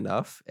 tight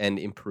enough and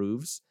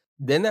improves,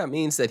 then that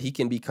means that he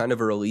can be kind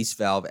of a release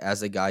valve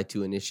as a guy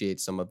to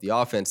initiate some of the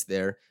offense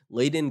there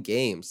late in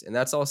games. And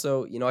that's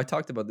also, I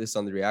talked about this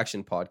on the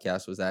Reaction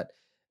podcast, was that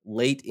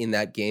late in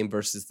that game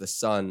versus the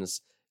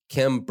Suns,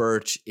 Khem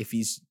Birch, if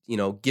he's,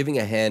 giving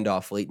a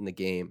handoff late in the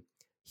game,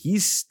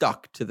 he's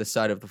stuck to the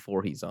side of the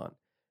floor he's on.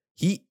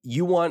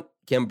 You want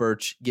Khem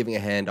Birch giving a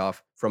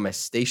handoff from a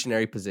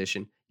stationary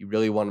position. You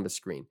really want him to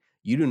screen.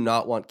 You do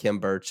not want Khem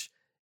Birch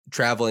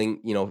traveling,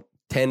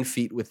 10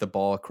 feet with the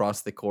ball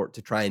across the court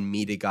to try and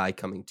meet a guy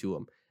coming to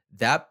him.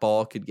 That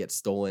ball could get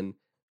stolen.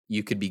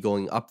 You could be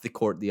going up the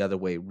court the other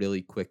way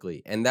really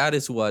quickly. And that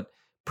is what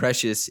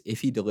Precious,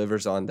 if he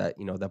delivers on that,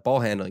 that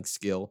ball handling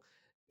skill,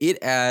 it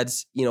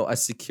adds, a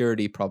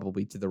security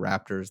probably to the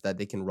Raptors that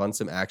they can run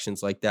some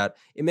actions like that.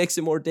 It makes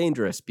it more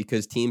dangerous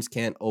because teams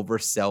can't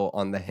oversell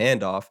on the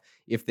handoff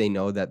if they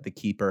know that the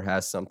keeper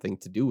has something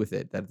to do with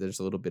it, that there's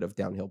a little bit of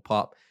downhill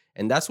pop.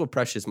 And that's what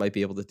Precious might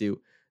be able to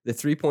do. The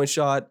 3-point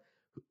shot,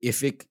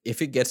 if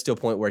it gets to a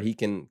point where he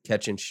can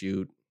catch and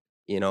shoot,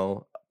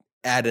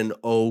 at an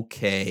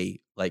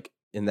okay,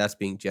 and that's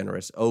being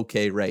generous,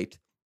 okay rate,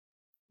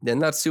 then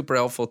that's super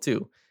helpful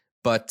too.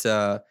 But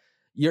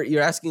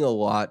you're asking a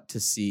lot to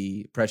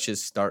see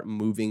Precious start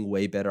moving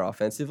way better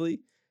offensively.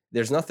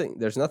 There's nothing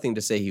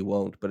to say he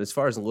won't, but as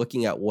far as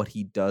looking at what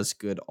he does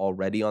good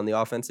already on the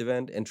offensive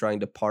end and trying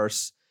to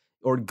parse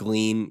or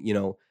glean,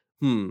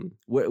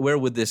 where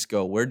would this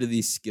go? Where do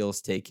these skills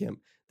take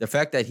him? The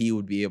fact that he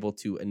would be able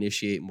to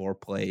initiate more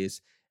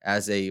plays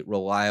as a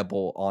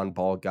reliable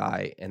on-ball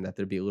guy and that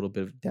there'd be a little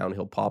bit of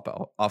downhill pop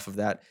off of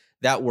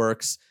that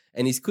works.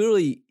 And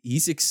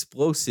he's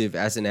explosive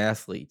as an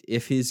athlete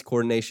if his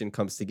coordination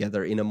comes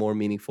together in a more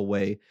meaningful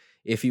way,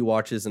 if he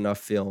watches enough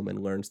film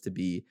and learns to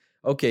be,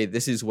 okay,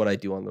 this is what I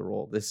do on the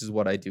roll, this is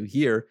what I do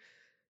here,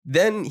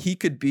 then he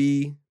could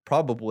be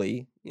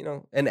probably,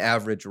 an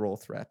average role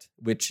threat,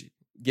 which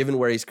given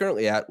where he's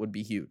currently at would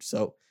be huge.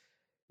 So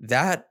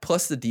that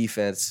plus the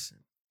defense,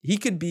 he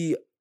could be,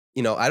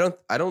 I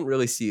don't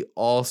really see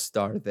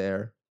all-star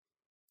there,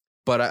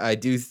 but I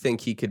do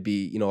think he could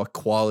be, a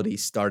quality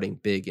starting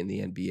big in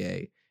the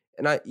NBA.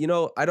 And I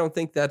don't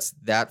think that's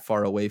that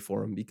far away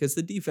for him because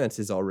the defense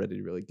is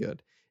already really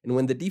good. And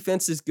when the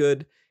defense is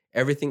good,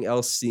 everything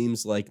else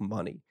seems like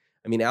money.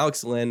 I mean,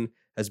 Alex Len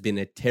has been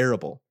a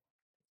terrible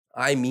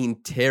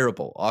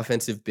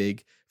offensive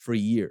big for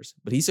years,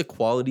 but he's a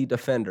quality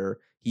defender.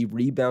 He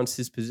rebounds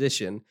his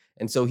position.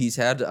 And so he's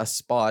had a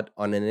spot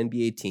on an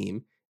NBA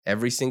team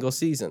every single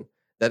season.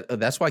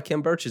 That's why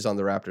Khem Birch is on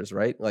the Raptors,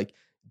 right?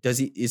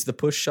 Is the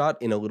push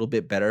shot in a little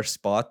bit better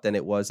spot than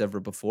it was ever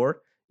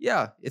before?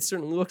 Yeah, it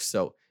certainly looks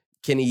so.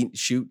 Can he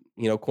shoot,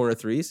 corner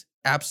threes?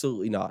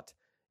 Absolutely not.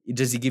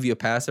 Does he give you a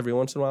pass every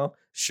once in a while?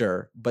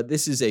 Sure. But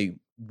this is a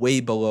way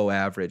below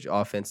average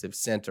offensive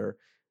center.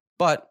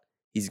 But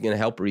he's going to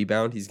help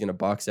rebound. He's going to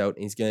box out.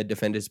 And he's going to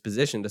defend his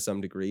position to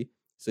some degree.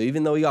 So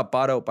even though he got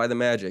bought out by the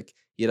Magic,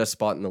 he had a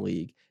spot in the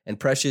league. And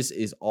Precious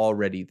is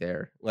already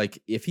there.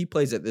 If he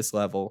plays at this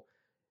level,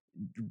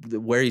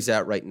 where he's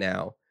at right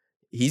now,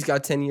 he's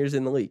got 10 years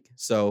in the league.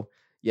 So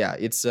yeah,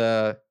 it's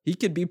he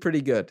could be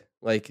pretty good,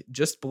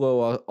 just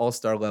below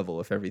all-star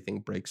level if everything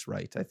breaks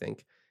right, I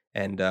think.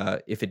 And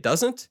if it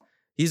doesn't,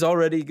 he's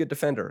already a good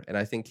defender, and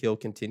I think he'll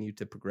continue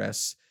to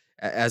progress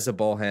as a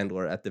ball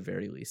handler at the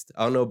very least.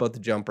 I don't know about the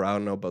jumper. I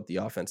don't know about the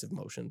offensive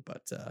motion,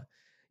 but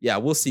yeah,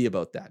 we'll see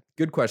about that.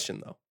 Good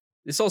question, though.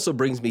 This also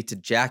brings me to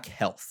Jack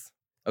Health.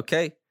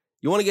 Okay?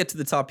 You want to get to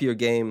the top of your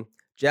game,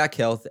 Jack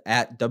Health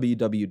at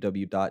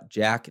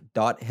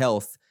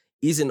www.jack.health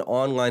is an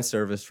online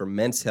service for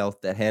men's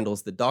health that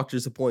handles the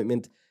doctor's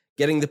appointment,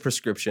 getting the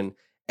prescription,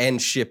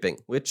 and shipping,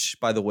 which,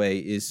 by the way,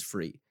 is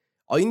free.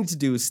 All you need to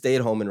do is stay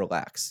at home and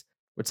relax.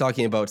 We're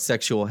talking about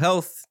sexual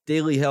health,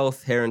 daily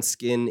health, hair and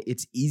skin.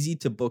 It's easy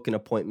to book an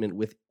appointment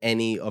with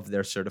any of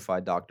their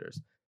certified doctors.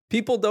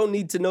 People don't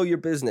need to know your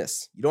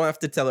business. You don't have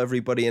to tell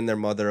everybody and their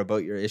mother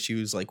about your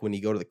issues, like when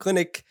you go to the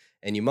clinic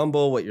and you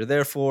mumble what you're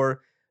there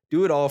for.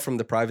 Do it all from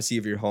the privacy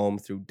of your home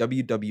through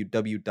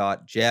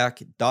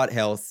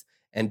www.jack.health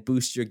and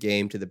boost your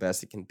game to the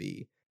best it can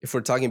be. If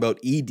we're talking about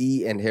ED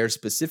and hair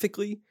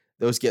specifically,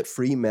 those get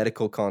free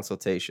medical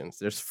consultations.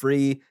 There's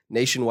free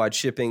nationwide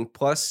shipping,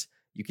 plus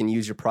you can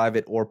use your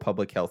private or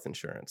public health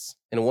insurance.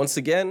 And once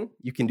again,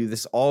 you can do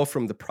this all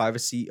from the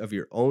privacy of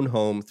your own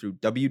home through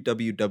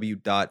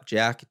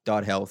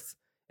www.jack.health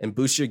and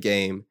boost your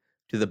game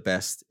to the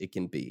best it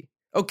can be.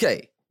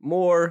 Okay,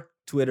 more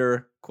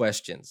Twitter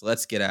questions.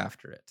 Let's get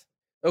after it.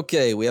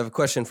 Okay, we have a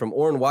question from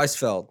Oren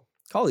Weisfeld,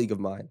 colleague of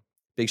mine.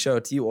 Big shout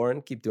out to you,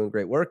 Oren. Keep doing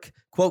great work.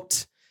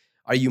 Quote,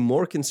 are you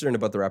more concerned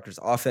about the Raptors'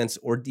 offense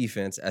or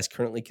defense as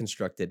currently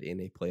constructed in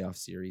a playoff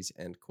series?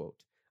 End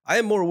quote. I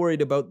am more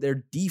worried about their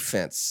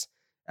defense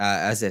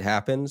as it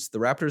happens. The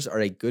Raptors are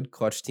a good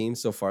clutch team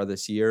so far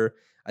this year.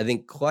 I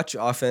think clutch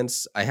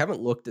offense, I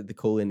haven't looked at the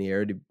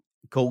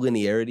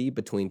collinearity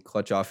between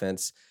clutch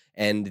offense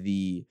and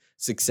the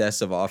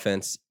success of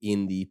offense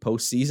in the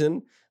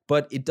postseason,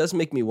 but it does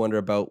make me wonder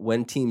about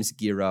when teams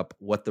gear up,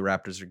 what the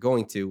Raptors are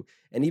going to.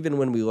 And even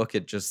when we look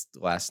at just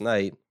last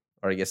night,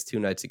 or I guess 2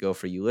 nights ago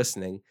for you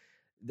listening,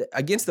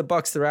 against the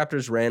Bucks, the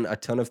Raptors ran a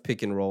ton of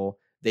pick and roll.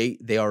 They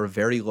are a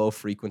very low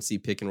frequency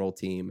pick and roll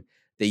team.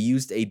 They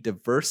used a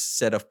diverse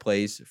set of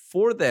plays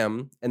for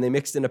them, and they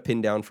mixed in a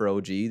pin down for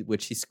OG,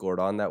 which he scored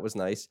on. That was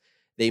nice.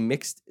 They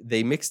mixed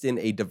in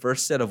a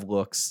diverse set of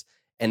looks,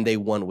 and they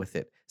won with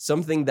it.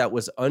 Something that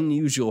was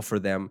unusual for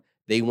them,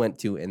 they went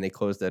to, and they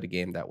closed out a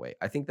game that way.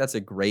 I think that's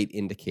a great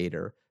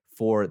indicator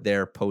for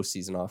their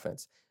postseason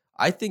offense.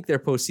 I think their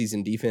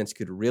postseason defense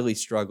could really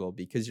struggle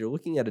because you're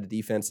looking at a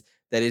defense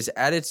that is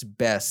at its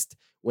best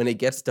when it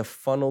gets to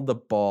funnel the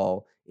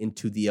ball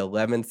into the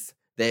 11th,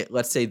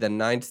 let's say the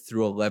 9th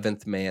through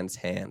 11th man's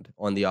hand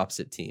on the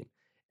opposite team.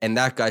 And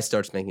that guy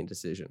starts making a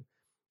decision.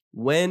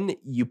 When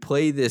you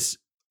play this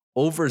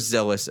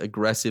overzealous,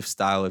 aggressive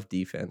style of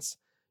defense,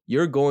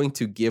 you're going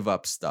to give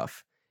up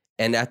stuff.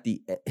 And at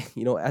the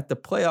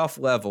playoff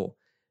level,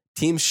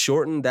 teams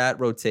shorten that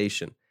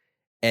rotation,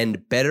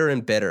 and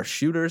better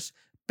shooters,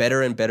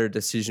 better and better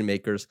decision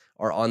makers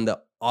are on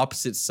the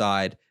opposite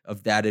side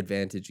of that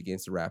advantage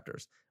against the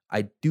Raptors.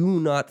 I do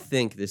not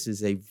think this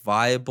is a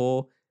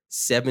viable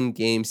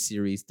 7-game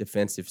series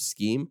defensive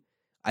scheme.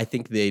 I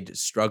think they'd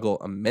struggle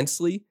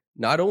immensely.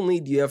 Not only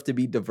do you have to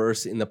be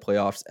diverse in the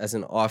playoffs as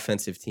an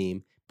offensive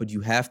team, but you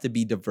have to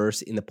be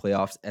diverse in the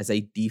playoffs as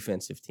a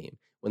defensive team.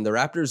 When the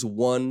Raptors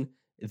won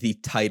the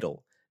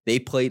title, they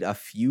played a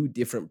few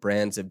different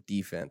brands of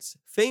defense,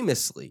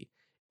 famously,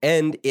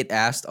 and it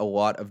asked a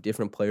lot of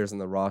different players on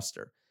the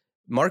roster.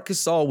 Marc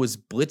Gasol was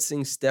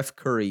blitzing Steph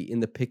Curry in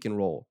the pick and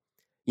roll.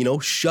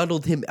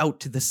 Shuttled him out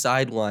to the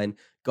sideline,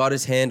 got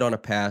his hand on a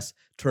pass,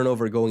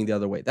 turnover going the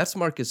other way. That's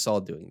Marc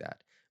Gasol doing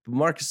that. But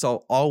Marc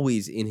Gasol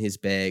always in his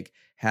bag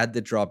had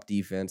the drop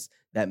defense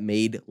that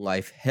made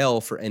life hell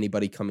for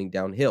anybody coming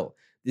downhill.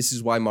 This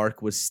is why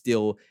Marc was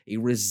still a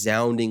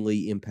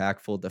resoundingly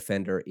impactful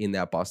defender in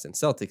that Boston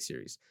Celtics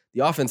series.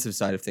 The offensive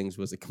side of things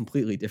was a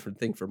completely different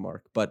thing for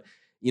Marc. But,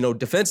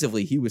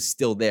 defensively, he was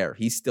still there.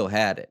 He still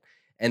had it.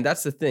 And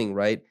that's the thing,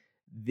 right?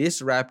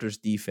 This Raptors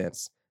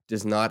defense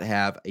does not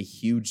have a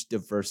huge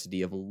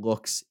diversity of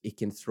looks it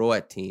can throw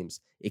at teams.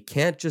 It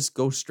can't just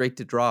go straight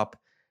to drop.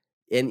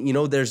 And,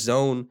 their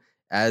zone,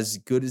 as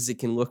good as it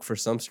can look for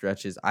some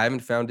stretches, I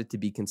haven't found it to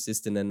be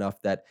consistent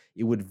enough that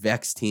it would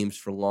vex teams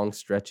for long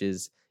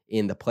stretches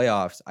in the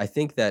playoffs. I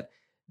think that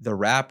the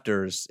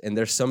Raptors, and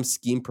there's some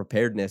scheme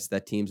preparedness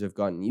that teams have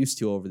gotten used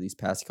to over these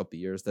past couple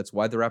of years. That's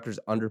why the Raptors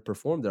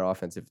underperformed their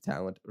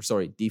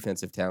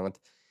defensive talent,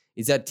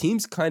 is that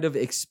teams kind of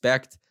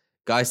expect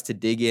guys to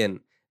dig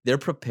in. They're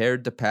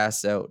prepared to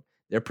pass out.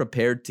 They're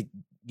prepared to,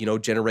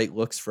 generate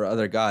looks for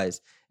other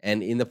guys.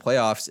 And in the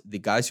playoffs, the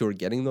guys who are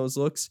getting those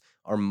looks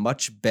are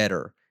much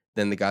better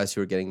than the guys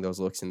who are getting those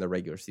looks in the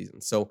regular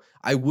season. So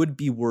I would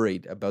be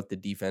worried about the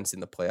defense in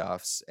the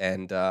playoffs.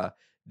 And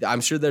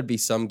I'm sure there'd be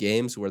some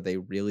games where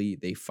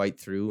they fight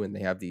through and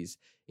they have these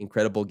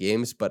incredible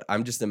games. But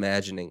I'm just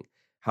imagining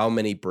how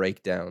many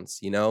breakdowns,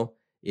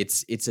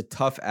 It's a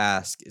tough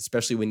ask,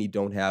 especially when you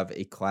don't have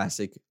a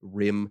classic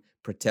rim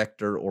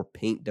protector or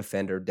paint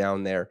defender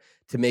down there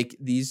to make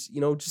these,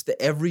 just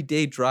the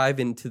everyday drive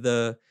into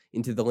the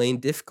lane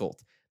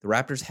difficult. The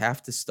Raptors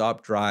have to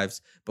stop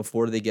drives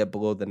before they get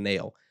below the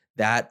nail.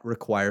 that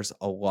requires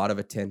a lot of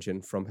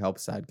attention from help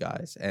side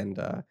guys. And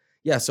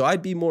yeah, so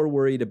I'd be more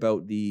worried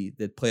about the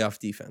playoff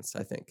defense,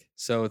 I think.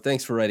 So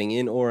thanks for writing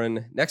in,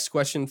 Oren. Next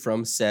question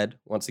from Said,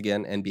 once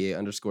again,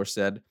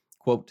 NBA_said,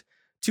 quote,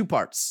 2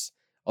 parts.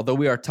 Although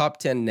we are top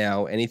 10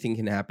 now, anything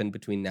can happen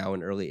between now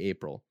and early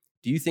April.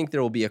 Do you think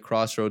there will be a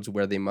crossroads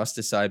where they must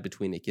decide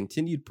between a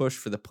continued push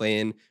for the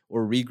play-in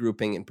or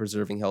regrouping and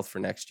preserving health for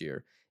next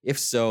year? If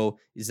so,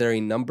 is there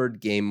a numbered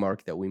game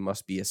mark that we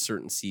must be a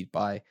certain seed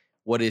by?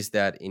 What is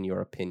that in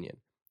your opinion?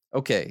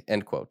 Okay,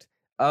 end quote.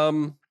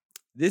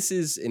 This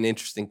is an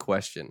interesting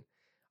question.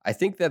 I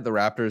think that the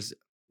Raptors,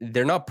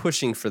 they're not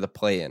pushing for the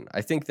play-in.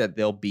 I think that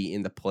they'll be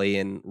in the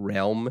play-in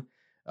realm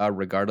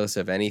regardless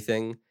of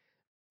anything.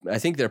 I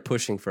think they're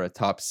pushing for a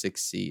top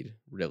 6 seed,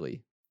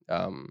 really.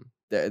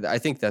 I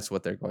think that's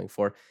what they're going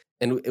for.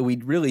 And we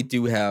really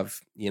do have,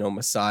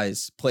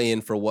 Masai's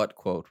play-in for what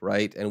quote,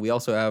 right? And we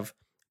also have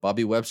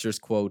Bobby Webster's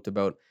quote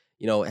about,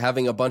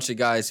 having a bunch of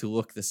guys who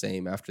look the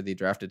same after they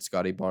drafted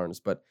Scotty Barnes.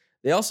 But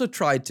they also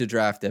tried to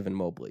draft Evan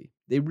Mobley.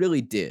 They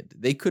really did.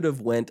 They could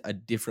have went a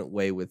different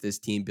way with this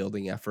team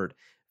building effort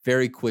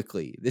very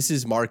quickly. This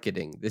is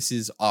marketing. This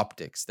is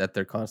optics that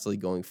they're constantly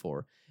going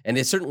for. And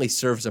it certainly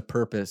serves a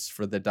purpose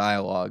for the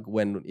dialogue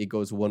when it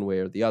goes one way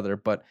or the other.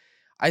 But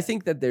I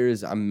think that there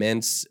is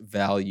immense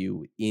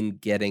value in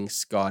getting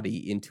Scotty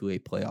into a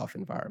playoff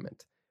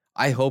environment.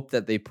 I hope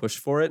that they push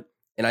for it,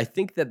 and I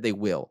think that they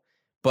will.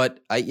 But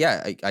I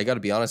got to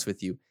be honest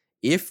with you.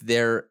 If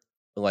they're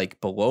like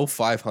below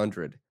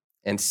 500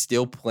 and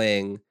still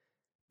playing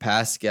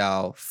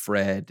Pascal,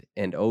 Fred,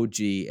 and OG,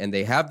 and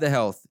they have the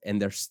health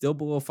and they're still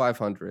below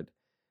 500,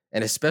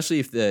 and especially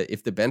if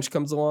the bench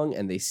comes along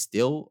and they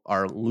still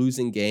are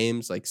losing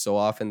games like so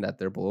often that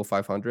they're below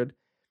 500,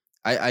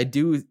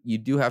 you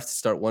do have to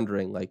start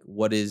wondering like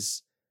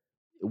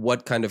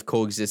what kind of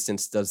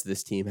coexistence does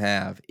this team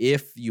have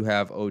if you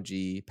have OG,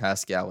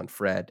 Pascal, and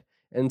Fred,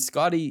 and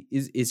Scotty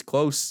is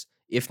close,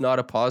 if not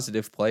a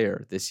positive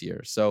player this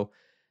year. So,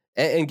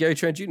 and Gary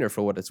Trent Jr.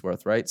 for what it's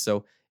worth, right?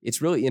 So it's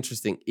really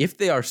interesting. If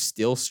they are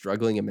still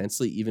struggling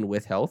immensely, even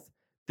with health,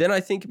 then I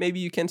think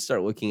maybe you can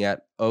start looking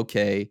at,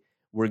 okay,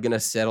 we're going to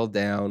settle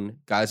down.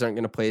 Guys aren't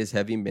going to play as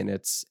heavy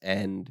minutes,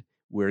 and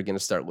we're going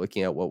to start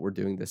looking at what we're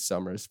doing this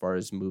summer as far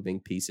as moving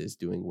pieces,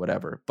 doing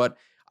whatever. But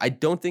I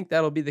don't think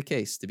that'll be the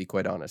case, to be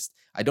quite honest.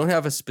 I don't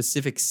have a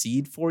specific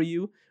seed for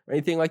you or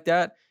anything like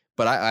that,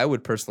 but I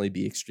would personally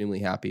be extremely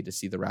happy to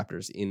see the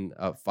Raptors in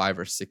a 5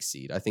 or 6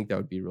 seed. I think that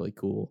would be really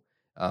cool.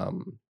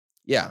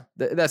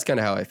 That's kind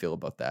of how I feel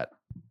about that.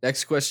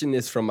 Next question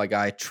is from my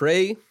guy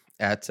Trey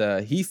at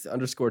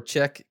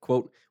Heath_check.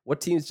 Quote,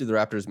 what teams do the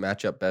Raptors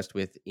match up best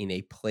with in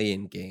a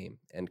play-in game?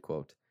 End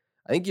quote.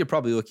 I think you're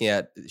probably looking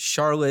at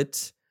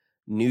Charlotte,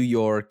 New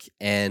York,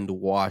 and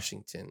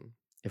Washington,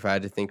 if I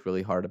had to think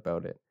really hard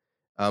about it.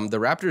 The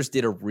Raptors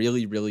did a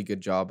really, really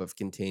good job of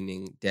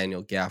containing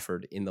Daniel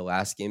Gafford in the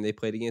last game they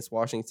played against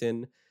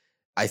Washington.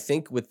 I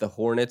think with the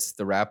Hornets,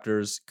 the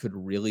Raptors could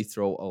really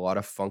throw a lot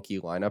of funky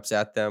lineups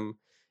at them,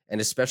 and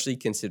especially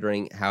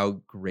considering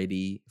how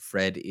gritty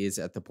Fred is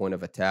at the point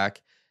of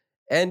attack.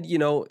 And,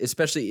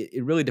 especially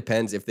it really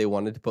depends if they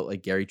wanted to put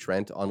like Gary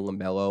Trent on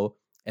LaMelo,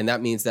 and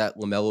that means that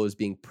LaMelo is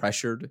being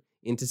pressured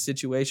into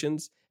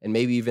situations, and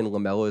maybe even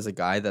LaMelo is a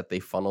guy that they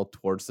funnel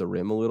towards the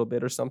rim a little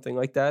bit or something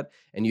like that.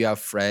 And you have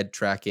Fred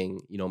tracking,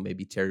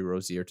 maybe Terry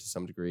Rozier to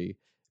some degree,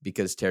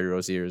 because Terry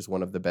Rozier is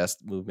one of the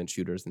best movement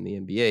shooters in the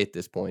NBA at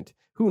this point.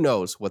 Who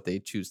knows what they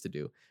choose to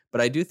do? But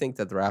I do think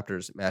that the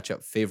Raptors match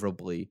up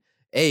favorably,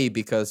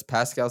 because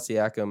Pascal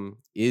Siakam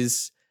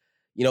is,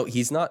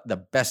 he's not the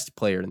best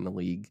player in the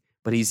league,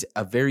 but he's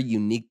a very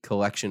unique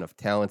collection of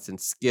talents and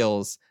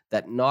skills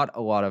that not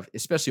a lot of,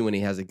 especially when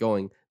he has it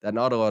going, that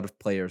not a lot of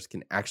players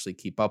can actually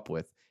keep up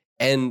with.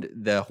 And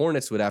the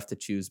Hornets would have to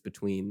choose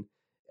between,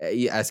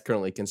 as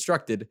currently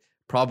constructed,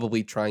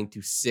 probably trying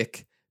to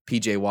sick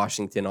PJ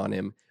Washington on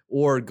him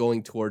or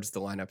going towards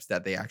the lineups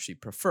that they actually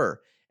prefer.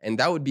 And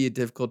that would be a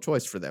difficult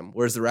choice for them.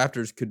 Whereas the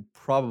Raptors could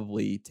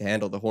probably, to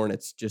handle the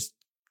Hornets, just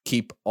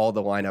keep all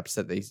the lineups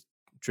that they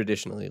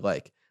traditionally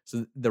like.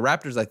 So the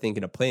Raptors, I think,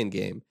 in a play-in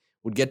game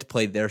would get to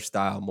play their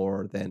style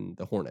more than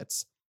the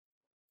Hornets.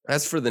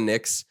 As for the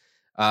Knicks,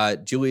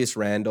 Julius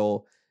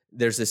Randle,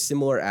 there's a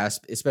similar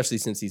aspect, especially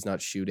since he's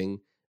not shooting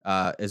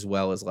as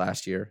well as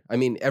last year. I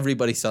mean,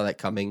 everybody saw that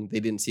coming. They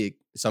didn't see it.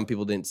 Some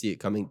people didn't see it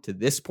coming to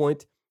this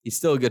point. He's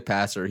still a good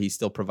passer. He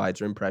still provides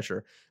rim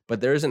pressure.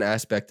 But there is an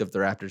aspect of the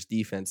Raptors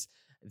defense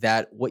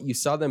that what you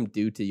saw them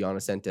do to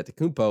Giannis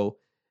Antetokounmpo,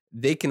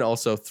 they can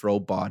also throw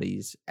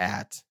bodies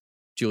at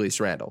Julius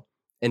Randle.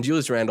 And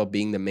Julius Randle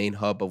being the main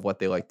hub of what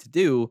they like to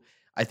do,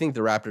 I think the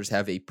Raptors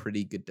have a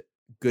pretty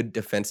good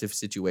defensive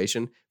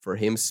situation for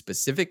him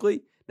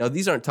specifically. Now,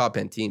 these aren't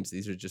top-end teams.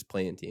 These are just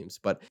play-in teams.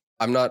 But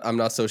I'm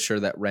not so sure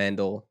that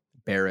Randle,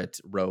 Barrett,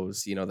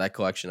 Rose, that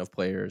collection of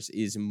players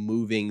is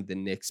moving the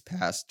Knicks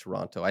past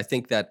Toronto. I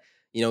think that,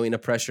 in a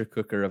pressure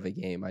cooker of a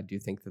game, I do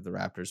think that the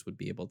Raptors would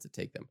be able to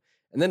take them.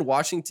 And then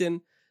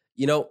Washington,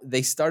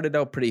 they started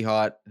out pretty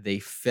hot. They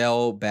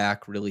fell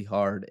back really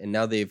hard, and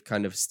now they've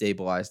kind of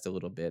stabilized a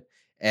little bit.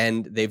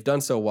 And they've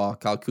done so while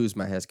Kyle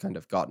Kuzma has kind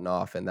of gotten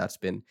off, and that's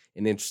been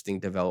an interesting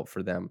develop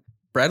for them.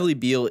 Bradley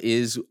Beal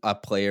is a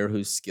player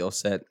whose skill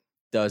set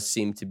does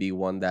seem to be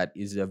one that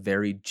is a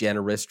very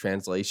generous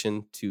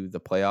translation to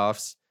the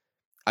playoffs.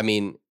 I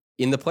mean,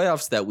 in the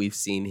playoffs that we've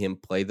seen him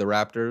play the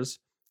Raptors,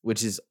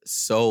 which is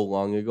so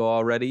long ago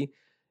already,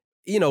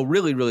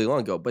 really, really long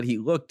ago, but he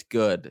looked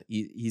good.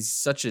 He's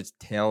such a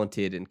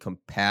talented and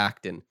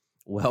compact and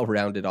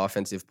well-rounded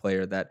offensive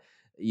player that,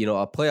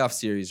 a playoff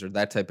series or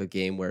that type of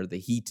game where the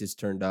heat is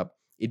turned up,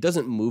 it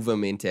doesn't move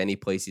him into any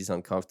place he's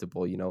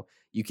uncomfortable.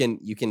 You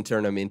can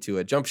turn him into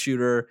a jump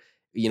shooter,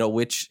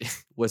 which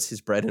was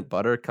his bread and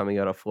butter coming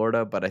out of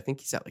Florida, but I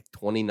think he's at like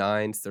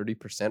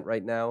 30%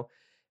 right now.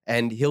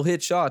 And he'll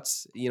hit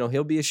shots,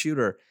 he'll be a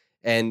shooter,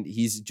 and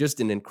he's just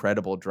an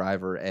incredible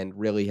driver and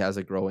really has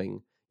a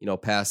growing,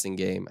 passing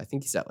game. I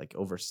think he's at like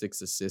over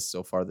 6 assists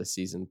so far this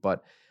season,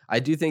 but I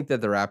do think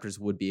that the Raptors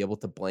would be able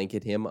to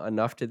blanket him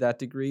enough to that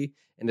degree.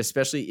 And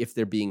especially if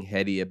they're being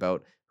heady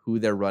about who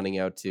they're running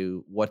out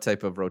to, what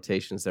type of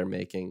rotations they're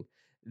making,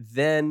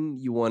 then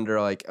you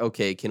wonder like,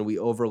 okay, can we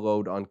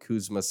overload on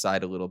Kuzma's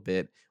side a little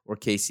bit, or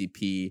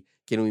KCP?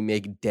 Can we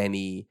make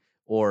Denny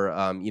or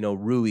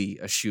Rui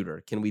a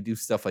shooter? Can we do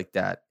stuff like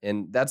that?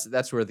 And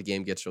that's where the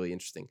game gets really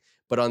interesting.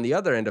 But on the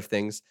other end of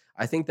things,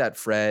 I think that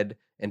Fred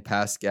and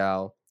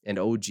Pascal and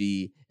OG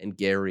and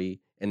Gary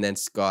and then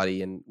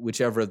Scotty and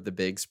whichever of the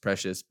bigs,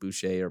 Precious,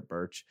 Boucher, or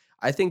Birch,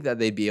 I think that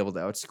they'd be able to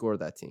outscore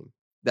that team.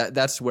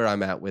 That's where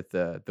I'm at with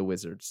the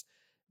Wizards.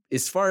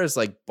 As far as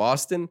like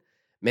Boston,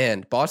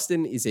 man,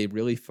 Boston is a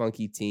really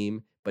funky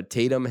team, but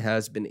Tatum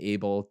has been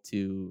able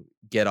to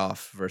get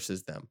off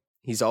versus them.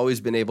 He's always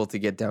been able to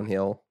get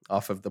downhill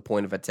off of the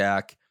point of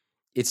attack.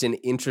 It's an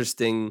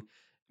interesting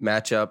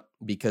matchup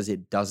because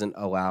it doesn't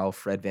allow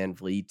Fred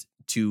VanVleet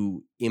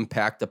to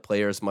impact the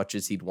player as much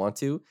as he'd want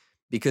to,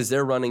 because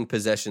they're running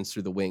possessions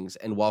through the wings.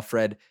 And while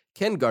Fred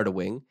can guard a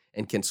wing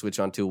and can switch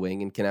onto a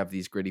wing and can have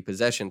these gritty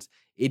possessions,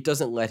 it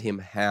doesn't let him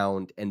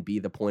hound and be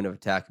the point of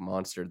attack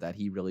monster that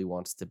he really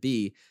wants to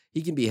be.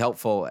 He can be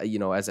helpful,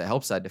 as a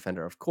help side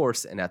defender, of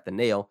course, and at the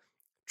nail,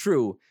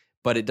 true,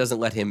 but it doesn't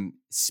let him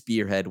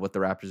spearhead what the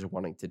Raptors are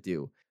wanting to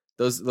do.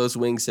 Those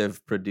wings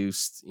have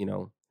produced,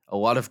 a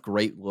lot of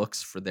great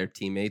looks for their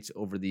teammates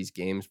over these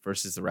games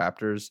versus the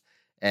Raptors.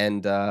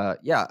 And the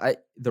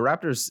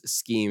Raptors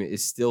scheme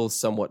is still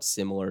somewhat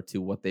similar to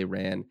what they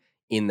ran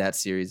in that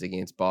series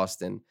against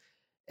Boston.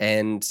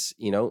 And,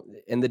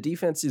 and the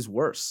defense is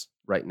worse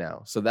right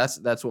now. So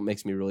that's what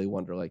makes me really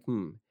wonder, like,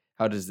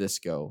 how does this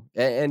go?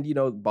 And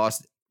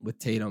Boston with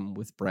Tatum,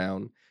 with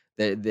Brown,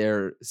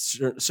 they're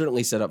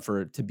certainly set up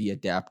to be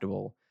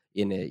adaptable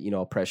in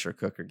a pressure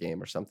cooker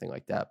game or something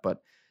like that.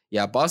 But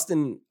yeah,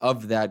 Boston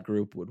of that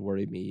group would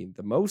worry me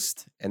the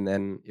most. And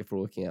then if we're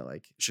looking at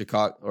like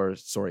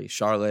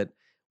Charlotte,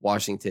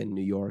 Washington,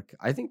 New York,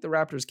 I think the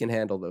Raptors can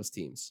handle those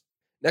teams.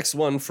 Next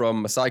one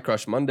from Masai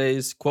Crush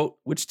Mondays, quote,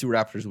 which two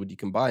Raptors would you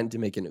combine to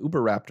make an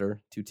Uber Raptor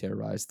to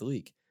terrorize the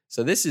league?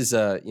 So this is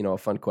a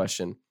fun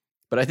question,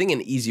 but I think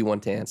an easy one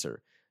to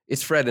answer.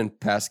 It's Fred and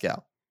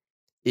Pascal.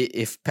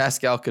 If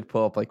Pascal could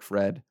pull up like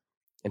Fred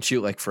and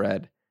shoot like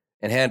Fred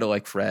and handle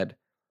like Fred,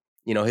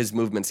 his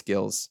movement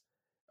skills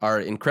are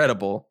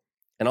incredible.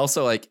 And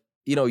also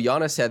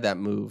Giannis had that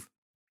move.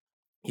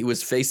 He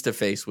was face to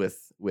face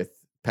with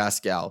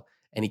Pascal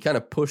and he kind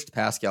of pushed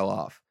Pascal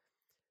off.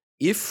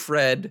 If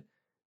Fred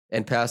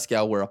and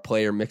Pascal were a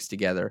player mixed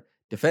together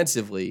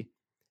defensively,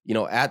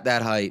 at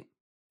that height,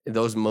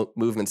 those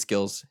movement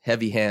skills,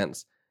 heavy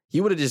hands,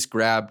 he would have just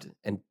grabbed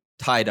and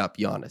tied up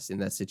Giannis in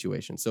that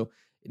situation. So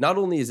not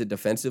only is it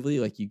defensively,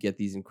 like you get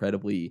these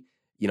incredibly,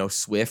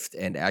 swift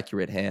and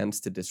accurate hands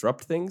to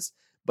disrupt things,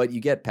 but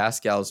you get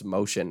Pascal's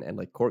motion and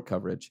like court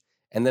coverage.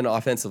 And then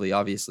offensively,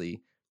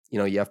 obviously,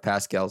 you have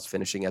Pascal's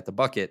finishing at the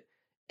bucket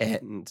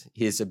and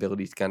his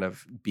ability to kind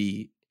of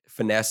be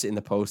finesse in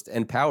the post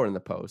and power in the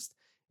post.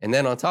 And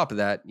then on top of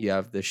that, you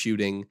have the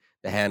shooting,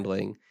 the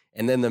handling,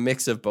 and then the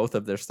mix of both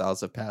of their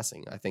styles of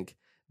passing. I think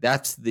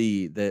that's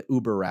the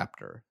Uber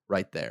Raptor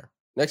right there.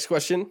 Next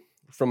question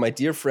from my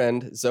dear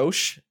friend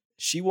Zosh.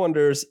 She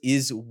wonders,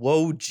 is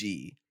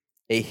Woj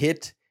a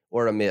hit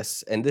or a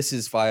miss? And this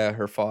is via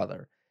her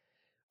father.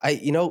 OG,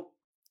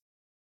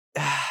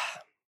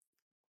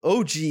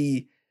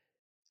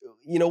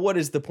 what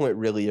is the point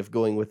really of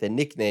going with a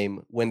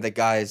nickname when the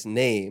guy's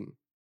name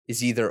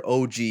is either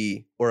OG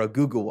or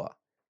Agugawa,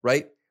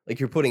 right? Like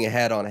you're putting a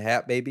hat on a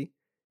hat, baby.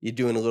 You're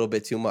doing a little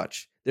bit too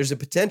much. There's a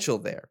potential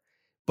there.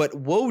 But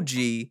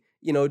Woj,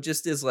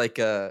 just is like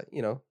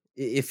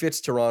it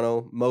fits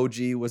Toronto.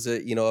 Moji was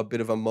a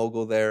bit of a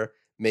mogul there,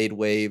 made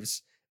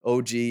waves.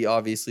 OG,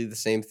 obviously the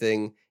same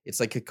thing. It's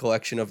like a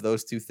collection of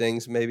those two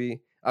things,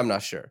 maybe. I'm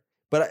not sure.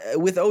 But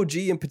with OG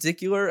in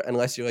particular,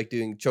 unless you're like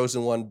doing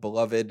Chosen One,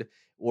 Beloved,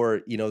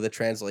 or, the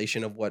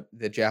translation of what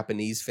the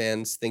Japanese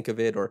fans think of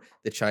it or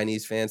the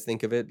Chinese fans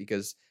think of it,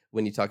 because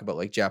when you talk about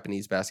like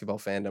Japanese basketball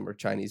fandom or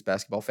Chinese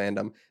basketball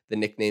fandom, the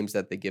nicknames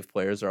that they give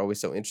players are always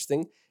so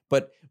interesting.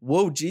 But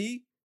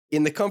Woj,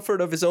 in the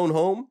comfort of his own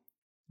home,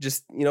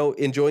 just,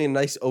 enjoying a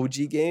nice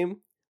OG game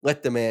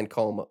let the man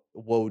call him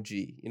Woj.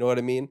 You know what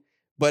I mean?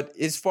 But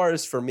as far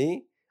as for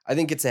me, I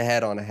think it's a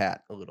hat on a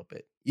hat a little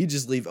bit. You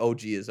just leave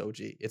OG as OG.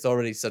 It's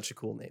already such a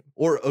cool name.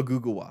 Or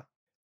Ogugawa.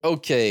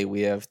 Okay,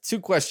 we have 2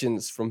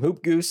 questions from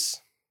Hoop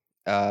Goose.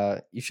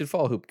 You should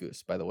follow Hoop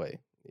Goose, by the way.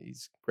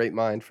 He's great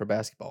mind for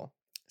basketball.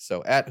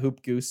 So at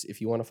Hoop Goose,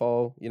 if you want to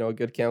follow, a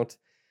good count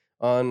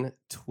on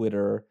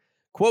Twitter.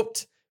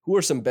 Quote, who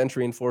are some bench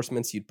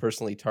reinforcements you'd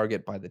personally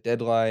target by the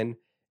deadline?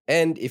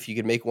 And if you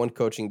could make one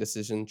coaching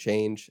decision,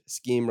 change,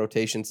 scheme,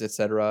 rotations,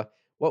 etc.,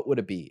 what would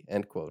it be?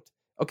 End quote.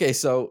 Okay,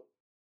 so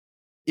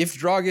if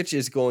Dragic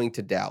is going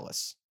to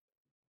Dallas,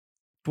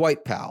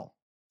 Dwight Powell.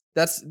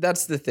 That's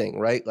the thing,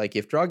 right? Like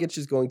if Dragic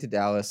is going to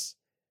Dallas,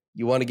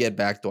 you want to get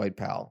back Dwight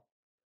Powell.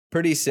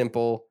 Pretty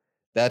simple.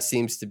 That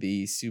seems to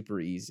be super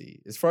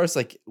easy. As far as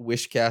like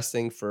wish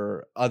casting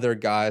for other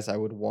guys I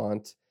would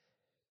want,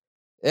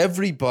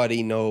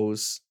 everybody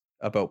knows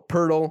about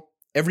Poeltl.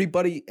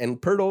 Everybody,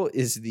 and Poeltl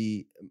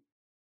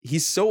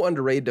he's so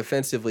underrated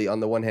defensively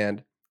on the one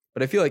hand,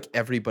 but I feel like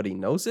everybody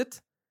knows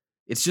it.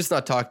 It's just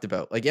not talked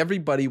about. Like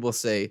everybody will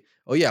say,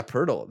 oh yeah,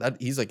 Poeltl,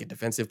 he's like a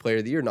defensive player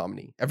of the year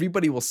nominee.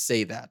 Everybody will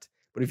say that.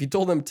 But if you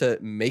told them to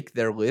make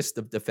their list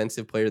of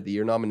defensive player of the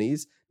year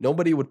nominees,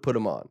 nobody would put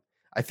him on.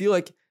 I feel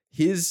like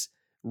his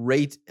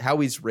how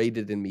he's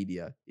rated in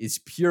media is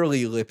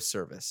purely lip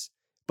service,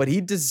 but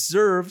he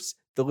deserves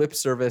the lip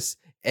service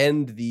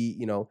and the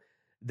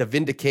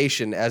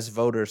vindication as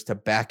voters to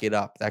back it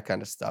up, that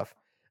kind of stuff.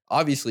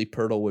 Obviously,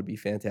 Poeltl would be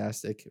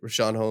fantastic.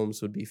 Richaun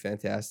Holmes would be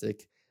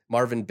fantastic.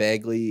 Marvin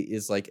Bagley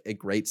is like a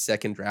great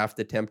second draft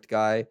attempt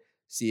guy.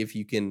 See if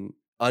you can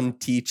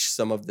unteach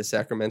some of the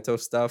Sacramento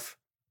stuff.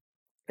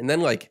 And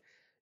then like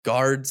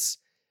guards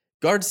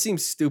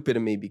seems stupid to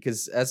me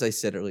because, as I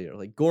said earlier,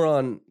 like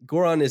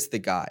Goran is the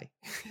guy.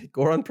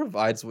 Goran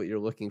provides what you're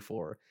looking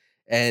for,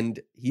 and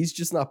he's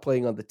just not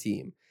playing on the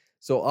team.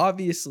 So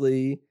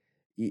obviously,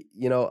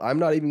 I'm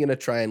not even going to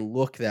try and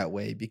look that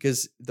way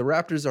because the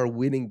Raptors are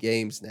winning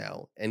games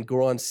now, and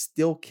Goran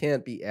still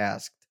can't be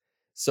asked.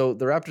 So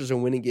the Raptors are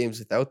winning games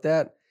without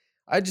that.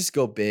 I just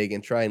go big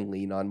and try and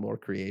lean on more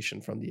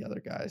creation from the other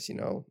guys.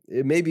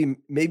 Maybe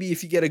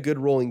if you get a good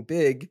rolling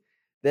big,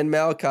 then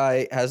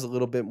Malachi has a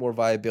little bit more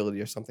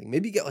viability or something.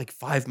 Maybe you get like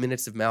 5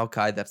 minutes of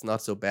Malachi. That's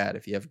not so bad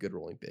if you have a good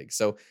rolling big.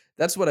 So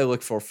that's what I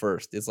look for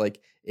first. Is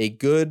like a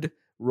good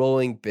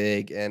rolling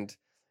big, and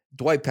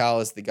Dwight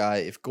Powell is the guy.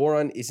 If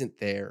Goran isn't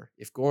there,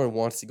 if Goran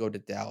wants to go to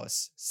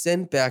Dallas,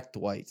 send back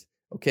Dwight.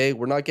 Okay,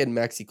 we're not getting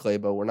Maxi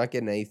Kleber. We're not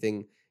getting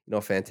anything,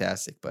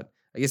 fantastic. But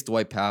I guess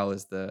Dwight Powell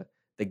is the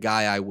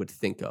guy I would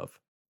think of.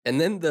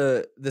 And then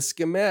the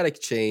schematic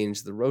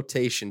change, the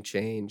rotation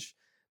change.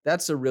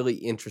 That's a really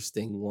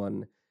interesting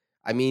one.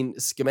 I mean,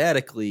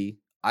 schematically,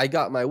 I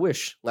got my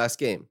wish last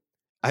game.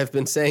 I've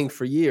been saying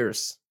for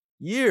years,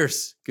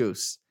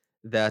 Goose,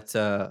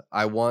 that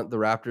I want the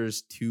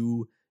Raptors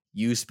to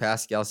use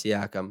Pascal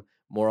Siakam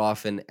more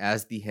often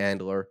as the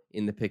handler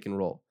in the pick and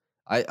roll.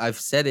 I've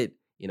said it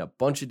in a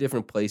bunch of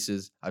different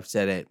places. I've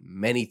said it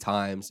many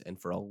times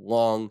and for a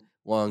long,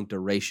 long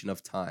duration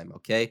of time,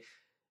 okay?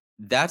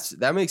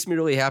 That makes me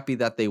really happy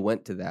that they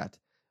went to that.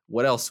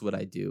 What else would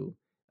I do?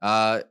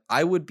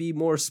 I would be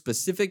more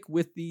specific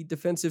with the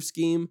defensive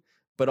scheme,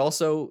 but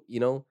also,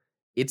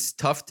 it's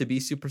tough to be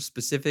super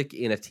specific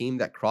in a team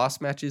that cross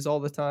matches all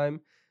the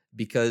time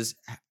because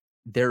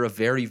they're a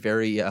very,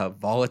 very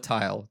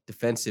volatile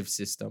defensive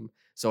system.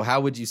 So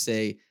how would you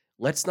say,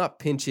 let's not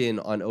pinch in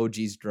on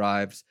OG's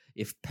drives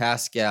if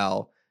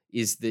Pascal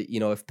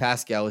if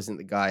Pascal isn't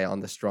the guy on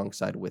the strong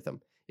side with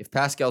him? If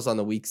Pascal's on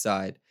the weak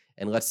side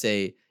and let's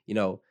say,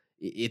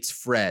 it's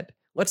Fred.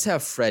 Let's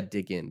have Fred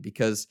dig in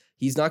because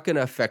he's not going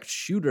to affect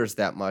shooters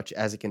that much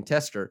as a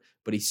contester,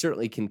 but he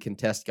certainly can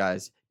contest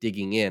guys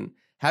digging in.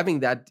 Having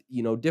that,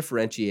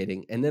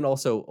 differentiating and then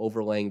also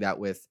overlaying that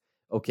with,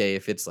 okay,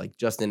 if it's like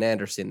Justin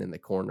Anderson in the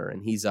corner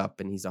and he's up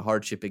and he's a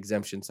hardship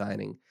exemption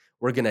signing,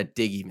 we're going to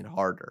dig even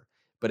harder.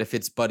 But if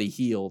it's Buddy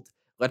Hield,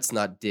 let's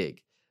not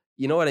dig.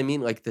 You know what I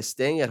mean? Like the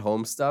staying at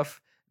home stuff,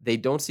 they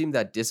don't seem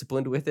that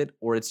disciplined with it,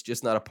 or it's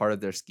just not a part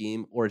of their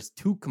scheme, or it's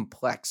too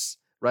complex,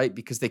 right?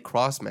 Because they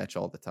cross match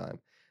all the time.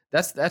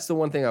 That's the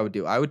one thing I would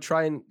do. I would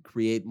try and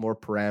create more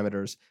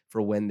parameters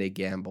for when they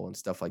gamble and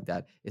stuff like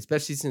that,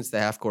 especially since the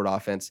half-court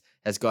offense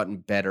has gotten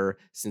better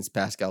since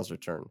Pascal's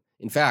return.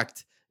 In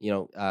fact,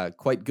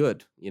 quite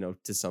good,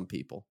 to some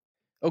people.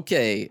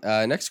 Okay,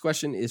 next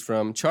question is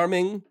from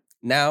Charming,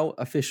 now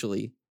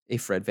officially a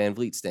Fred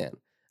VanVleet stan.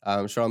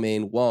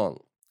 Charmaine Wong,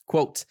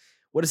 quote,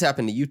 what has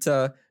happened to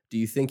Utah? Do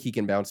you think he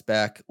can bounce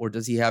back, or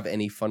does he have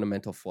any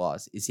fundamental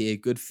flaws? Is he a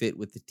good fit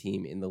with the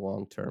team in the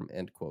long term?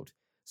 End quote.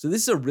 So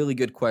this is a really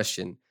good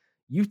question.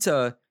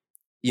 Utah,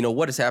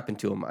 what has happened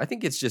to him? I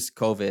think it's just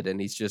COVID,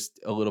 and he's just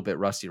a little bit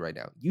rusty right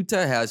now.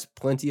 Utah has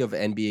plenty of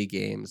NBA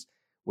games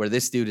where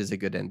this dude is a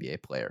good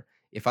NBA player.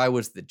 If I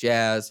was the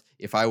Jazz,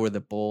 if I were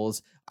the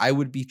Bulls, I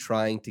would be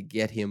trying to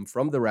get him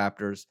from the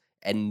Raptors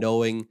and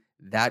knowing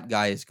that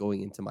guy is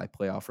going into my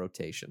playoff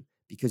rotation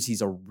because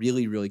he's a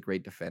really, really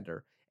great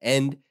defender.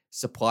 And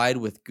supplied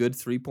with good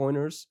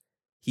three-pointers,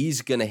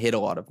 he's going to hit a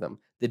lot of them.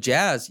 The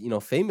Jazz,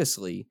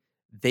 famously,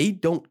 they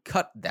don't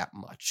cut that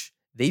much.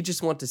 They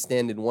just want to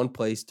stand in one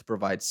place to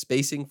provide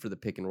spacing for the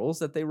pick and rolls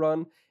that they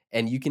run.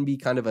 And you can be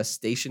kind of a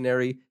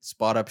stationary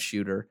spot up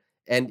shooter.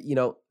 And,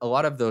 a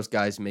lot of those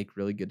guys make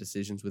really good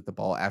decisions with the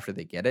ball after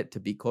they get it to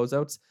beat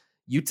closeouts.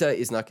 Utah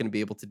is not going to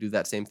be able to do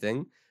that same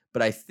thing,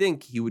 but I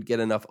think he would get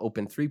enough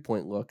open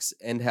 3-point looks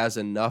and has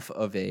enough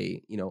of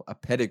a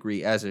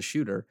pedigree as a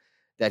shooter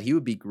that he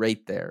would be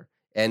great there.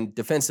 And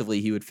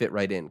defensively, he would fit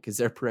right in because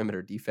their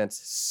perimeter defense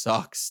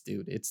sucks,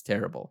 dude. It's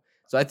terrible.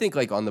 So I think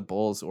like on the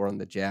Bulls or on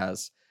the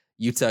Jazz,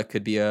 Utah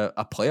could be a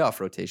playoff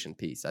rotation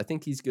piece. I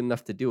think he's good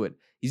enough to do it.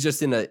 He's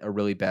just in a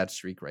really bad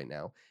streak right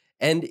now.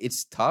 And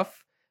it's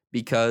tough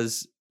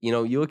because, you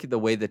look at the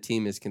way the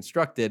team is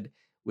constructed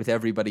with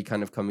everybody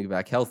kind of coming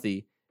back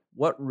healthy.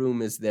 What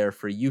room is there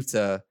for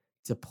Utah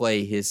to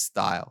play his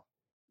style?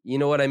 You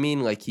know what I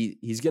mean? Like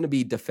he's going to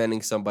be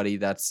defending somebody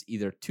that's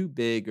either too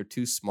big or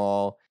too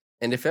small.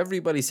 And if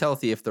everybody's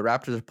healthy, if the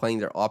Raptors are playing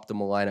their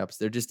optimal lineups,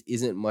 there just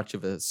isn't much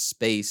of a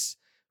space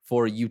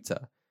for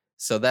Utah.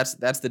 So that's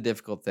the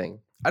difficult thing.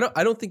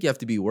 I don't think you have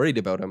to be worried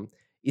about him.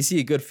 Is he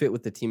a good fit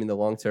with the team in the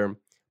long term?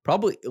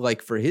 Probably,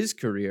 like for his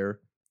career,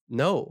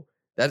 no.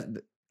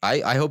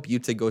 I hope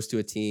Utah goes to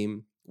a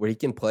team where he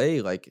can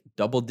play like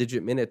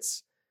double-digit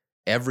minutes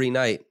every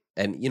night.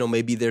 And,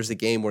 maybe there's a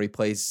game where he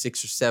plays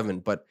 6 or 7,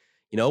 but,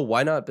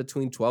 why not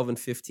between 12 and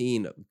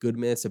 15 good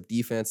minutes of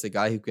defense, a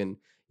guy who can,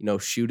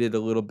 shoot it a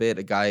little bit,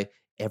 a guy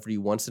every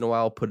once in a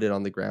while put it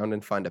on the ground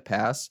and find a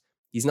pass.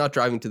 He's not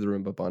driving to the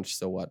rim a bunch,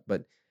 so what?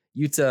 But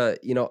Utah,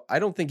 I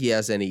don't think he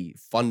has any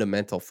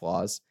fundamental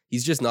flaws.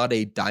 He's just not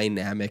a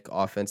dynamic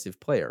offensive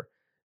player.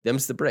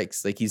 Them's the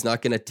breaks. Like he's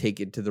not going to take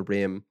it to the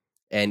rim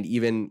and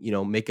even,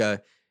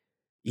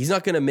 he's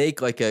not going to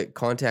make like a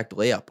contact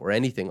layup or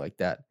anything like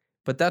that.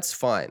 But that's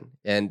fine.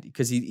 And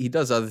because he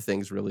does other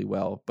things really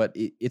well, but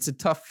it's a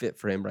tough fit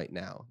for him right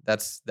now.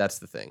 That's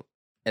the thing.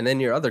 And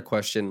then your other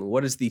question,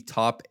 what is the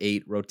top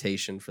 8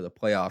 rotation for the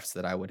playoffs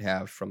that I would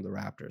have from the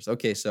Raptors?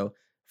 Okay, so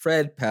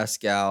Fred,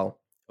 Pascal,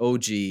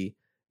 OG,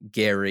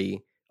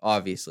 Gary,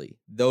 obviously.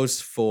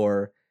 Those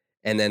 4.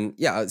 And then,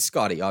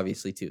 Scotty,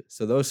 obviously, too.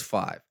 So those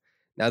 5.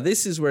 Now,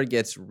 this is where it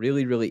gets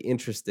really, really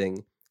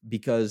interesting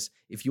because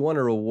if you want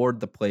to reward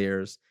the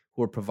players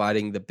who are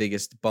providing the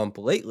biggest bump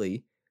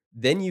lately,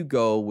 then you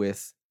go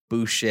with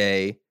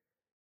Boucher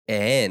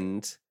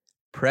and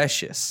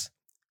Precious.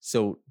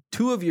 So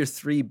 2 of your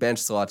 3 bench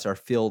slots are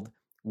filled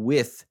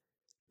with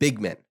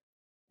big men.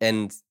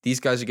 And these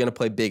guys are going to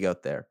play big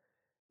out there.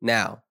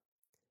 Now,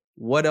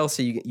 what else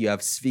are you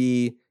have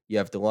Svi, you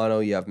have Delano,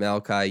 you have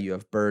Malachi, you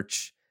have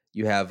Birch,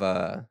 you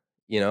have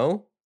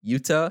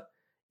Utah.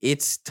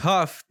 It's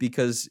tough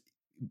because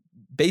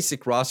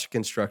basic roster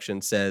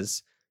construction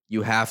says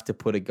you have to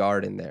put a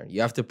guard in there.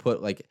 You have to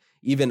put like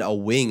even a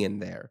wing in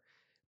there.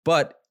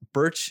 But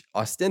Birch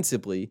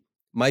ostensibly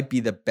might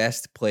be the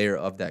best player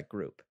of that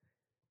group.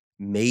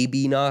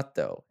 Maybe not,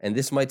 though. And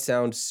this might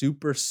sound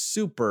super,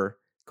 super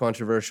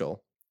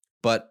controversial.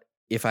 But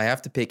if I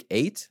have to pick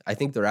 8, I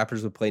think the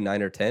Raptors would play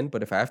 9 or 10.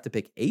 But if I have to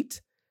pick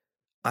 8,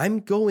 I'm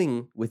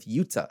going with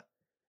Utah,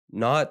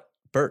 not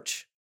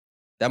Birch.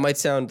 That might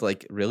sound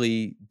like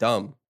really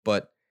dumb,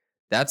 but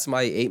that's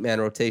my 8-man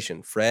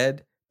rotation.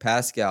 Fred,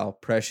 Pascal,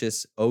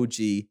 Precious, OG,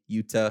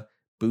 Utah,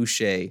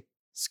 Boucher,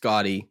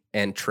 Scotty,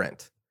 and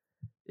Trent.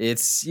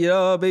 It's,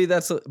 maybe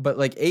but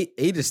like 8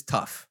 is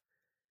tough.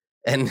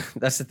 And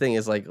that's the thing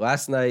is like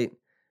last night,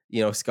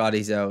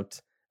 Scotty's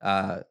out,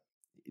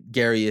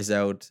 Gary is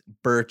out,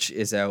 Birch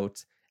is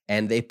out,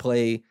 and they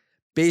play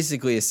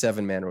basically a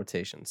 7-man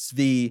rotation.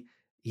 Svi,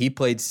 he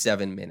played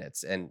 7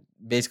 minutes and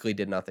basically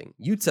did nothing.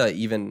 Utah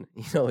even,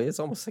 it's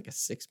almost like a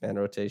 6-man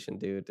rotation,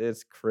 dude.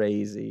 It's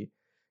crazy.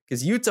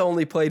 Because Utah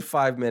only played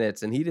 5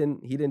 minutes and he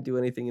didn't do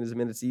anything in his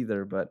minutes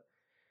either. But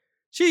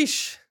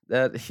sheesh,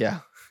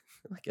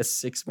 like a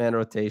 6-man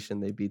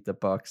rotation, they beat the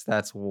Bucks.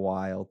 That's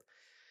wild.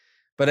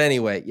 But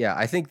anyway,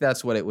 I think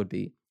that's what it would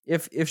be.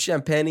 If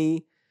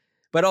Champagnie,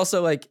 but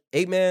also like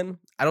 8-man,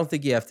 I don't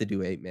think you have to do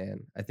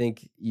 8-man. I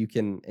think you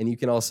can, and you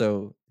can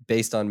also,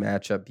 based on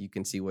matchup, you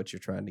can see what you're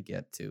trying to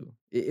get to.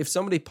 If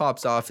somebody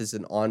pops off as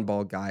an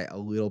on-ball guy a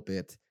little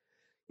bit,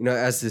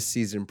 as this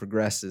season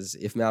progresses,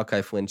 if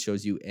Malachi Flynn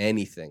shows you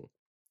anything,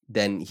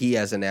 then he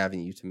has an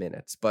avenue to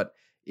minutes. But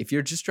if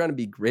you're just trying to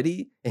be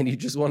gritty and you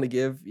just want to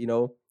give,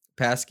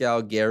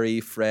 Pascal,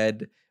 Gary,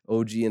 Fred,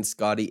 OG, and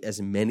Scotty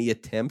as many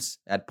attempts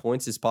at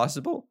points as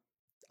possible,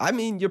 I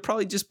mean, you're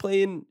probably just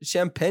playing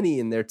Champagnie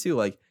in there too.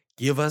 Like,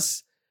 give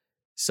us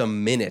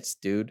some minutes,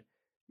 dude.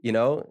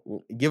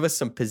 Give us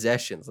some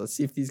possessions. Let's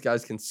see if these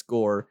guys can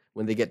score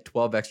when they get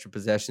 12 extra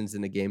possessions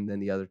in a game than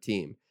the other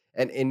team.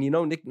 And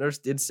Nick Nurse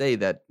did say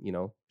that,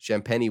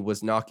 Champagnie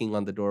was knocking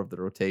on the door of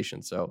the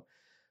rotation. So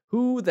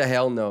who the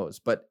hell knows?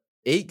 But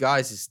 8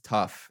 guys is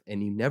tough.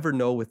 And you never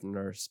know with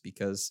Nurse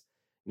because,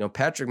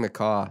 Patrick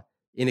McCaw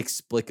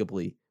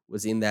inexplicably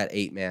was in that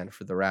 8-man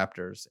for the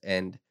Raptors.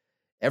 And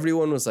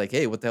everyone was like,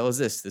 hey, what the hell is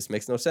this? This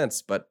makes no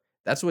sense. But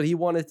that's what he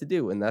wanted to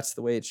do. And that's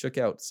the way it shook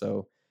out.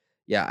 So,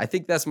 yeah, I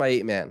think that's my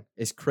 8 man.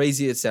 As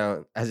crazy as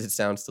it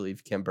sounds to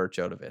leave Khem Birch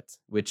out of it,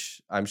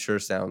 which I'm sure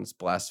sounds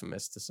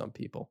blasphemous to some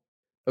people.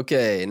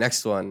 Okay,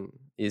 next one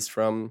is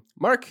from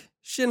Mark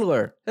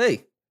Schindler.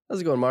 Hey,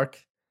 how's it going, Mark?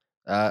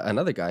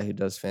 Another guy who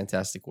does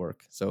fantastic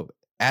work. So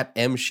at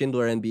M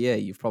Schindler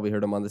NBA, you've probably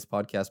heard him on this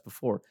podcast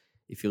before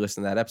if you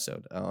listen to that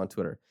episode on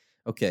Twitter.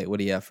 Okay, what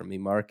do you have from me,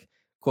 Mark?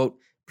 Quote,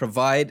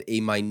 provide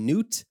a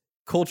minute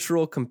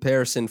cultural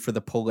comparison for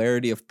the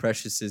polarity of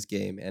Precious's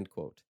game, end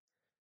quote.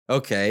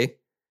 Okay.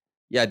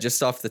 Yeah,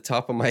 just off the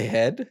top of my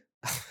head.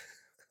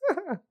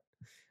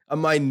 A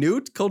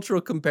minute cultural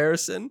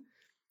comparison?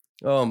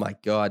 Oh my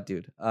God,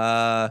 dude.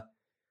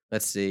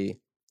 Let's see.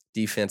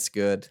 Defense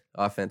good,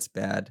 offense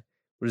bad.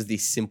 What is the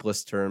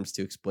simplest terms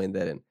to explain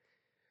that in?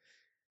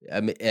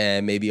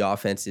 Maybe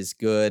offense is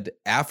good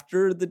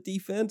after the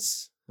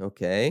defense.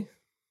 Okay.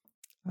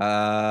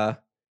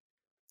 Miyagi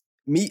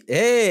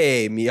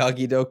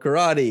Do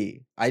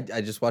Karate. I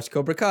just watched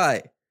Cobra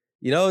Kai.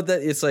 You know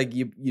that it's like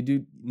you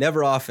do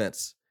never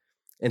offense.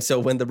 And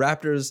so when the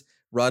Raptors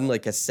run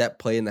like a set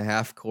play in the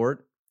half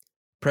court,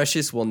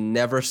 Precious will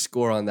never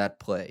score on that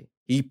play.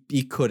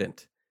 He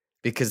couldn't,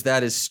 because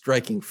that is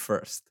striking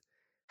first.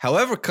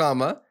 However,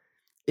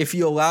 if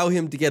you allow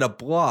him to get a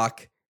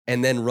block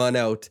and then run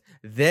out,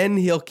 then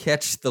he'll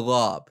catch the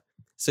lob.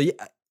 So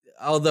yeah,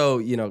 although,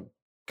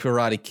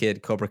 Karate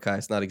Kid, Cobra Kai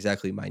is not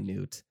exactly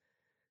minute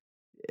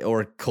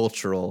or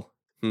cultural.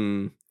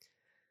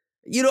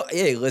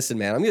 Hey, listen,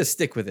 man, I'm going to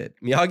stick with it.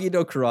 Miyagi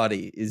Do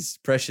Karate is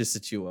Precious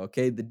Achiuwa,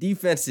 okay? The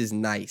defense is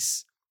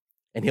nice,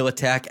 and he'll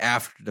attack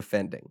after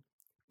defending,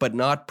 but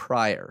not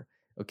prior,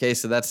 okay?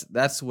 So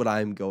that's what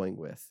I'm going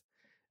with.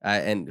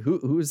 And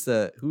who is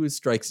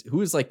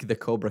like the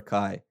Cobra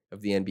Kai of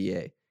the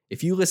NBA?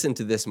 If you listen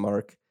to this,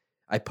 Mark,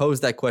 I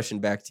pose that question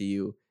back to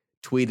you.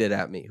 Tweet it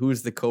at me. Who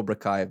is the Cobra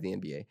Kai of the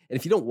NBA? And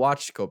if you don't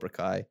watch Cobra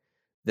Kai,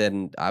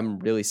 then I'm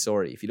really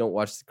sorry. If you don't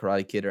watch the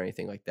Karate Kid or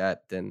anything like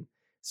that, then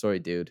sorry,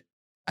 dude.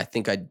 I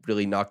think I'd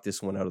really knock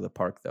this one out of the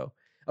park, though.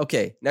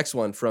 Okay, next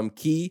one from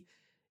Key.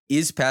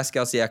 Is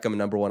Pascal Siakam a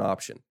number one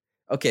option?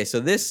 Okay, so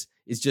this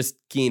is just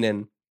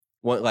Keenan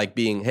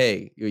being,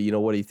 hey,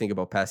 what do you think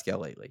about Pascal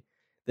lately?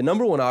 The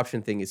number one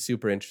option thing is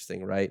super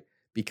interesting, right?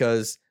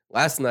 Because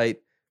last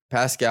night,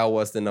 Pascal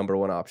was the number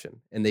one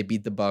option, and they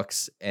beat the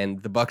Bucks,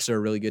 and the Bucks are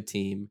a really good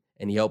team,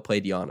 and he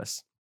outplayed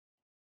Giannis.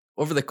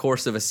 Over the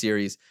course of a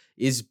series,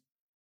 is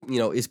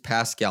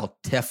Pascal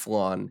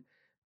Teflon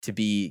to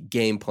be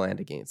game planned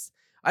against?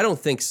 I don't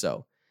think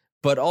so.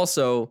 But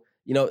also,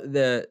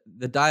 the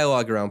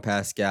dialogue around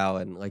Pascal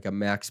and like a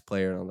max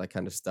player and all that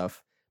kind of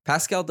stuff,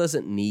 Pascal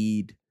doesn't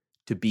need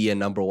to be a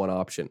number one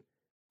option.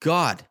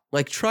 God,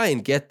 try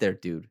and get there,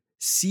 dude.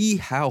 See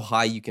how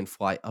high you can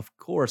fly. Of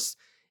course,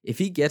 if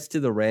he gets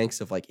to the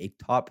ranks of like a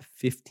top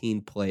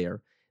 15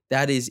 player,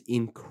 that is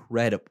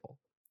incredible.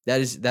 That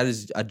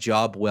is a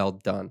job well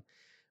done.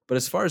 But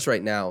as far as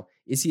right now,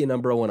 is he a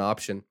number one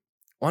option?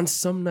 On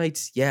some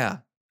nights,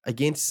 yeah.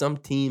 Against some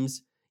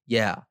teams,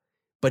 yeah.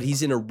 But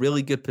he's in a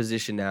really good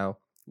position now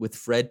with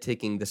Fred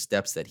taking the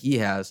steps that he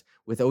has,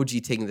 with OG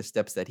taking the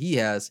steps that he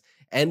has,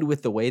 and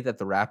with the way that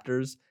the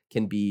Raptors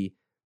can be,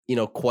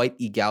 quite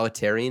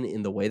egalitarian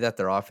in the way that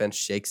their offense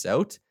shakes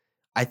out.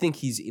 I think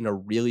he's in a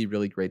really,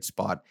 really great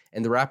spot.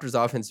 And the Raptors'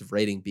 offensive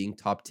rating being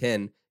top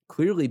 10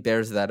 clearly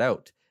bears that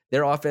out.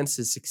 Their offense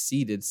has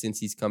succeeded since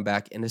he's come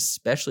back, and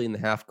especially in the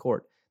half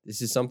court.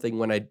 This is something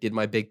when I did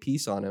my big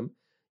piece on him,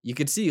 you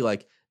could see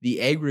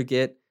the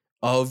aggregate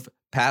of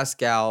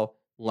Pascal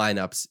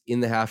lineups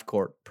in the half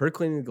court per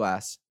cleaning the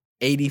glass,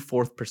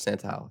 84th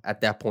percentile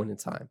at that point in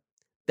time.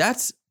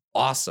 That's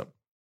awesome.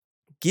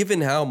 Given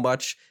how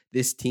much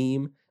this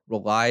team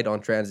relied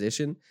on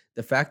transition,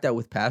 the fact that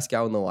with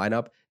Pascal in the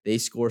lineup, they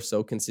score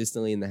so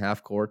consistently in the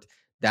half court,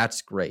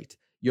 that's great.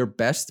 Your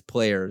best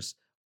players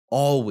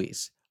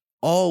almost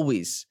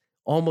always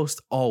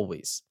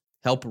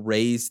help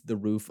raise the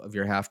roof of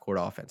your half court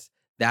offense.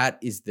 That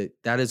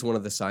is one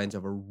of the signs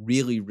of a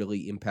really,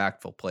 really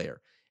impactful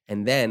player.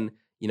 And then,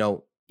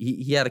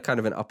 he had a kind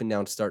of an up and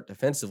down start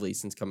defensively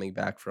since coming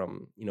back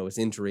from, his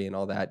injury and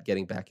all that,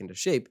 getting back into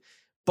shape,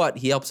 but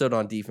he helps out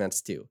on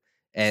defense too.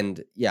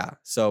 And yeah,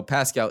 so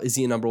Pascal, is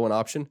he a number one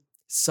option?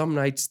 Some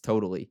nights,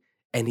 totally.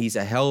 And he's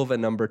a hell of a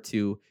number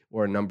 2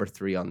 or a number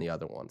 3 on the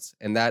other ones.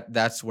 And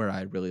that's where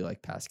I really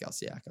like Pascal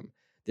Siakam.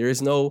 There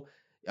is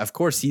of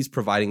course, he's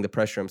providing the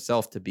pressure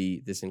himself to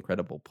be this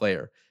incredible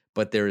player,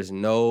 but there is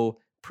no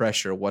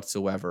pressure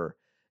whatsoever.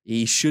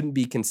 He shouldn't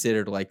be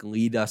considered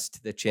lead us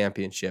to the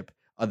championship.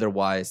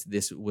 Otherwise,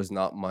 this was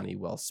not money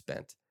well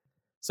spent.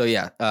 So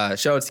yeah,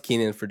 shout out to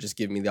Keenan for just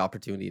giving me the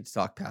opportunity to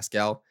talk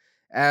Pascal,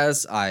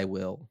 as I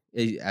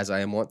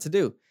am wont to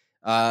do.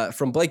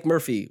 From Blake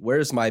Murphy,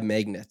 where's my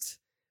magnet?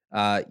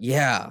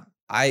 Yeah,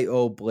 I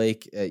owe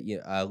Blake a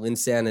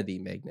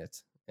Linsanity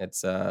magnet.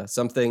 It's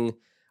something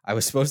I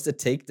was supposed to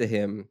take to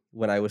him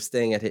when I was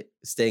staying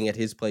at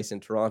his place in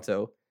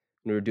Toronto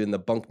when we were doing the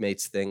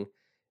bunkmates thing.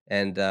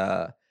 And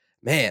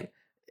man,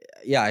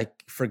 yeah, I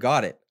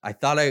forgot it. I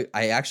thought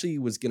I actually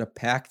was going to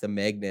pack the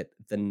magnet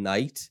the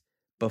night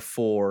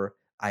before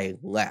I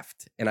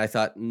left. And I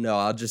thought, no,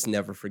 I'll just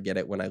never forget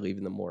it when I leave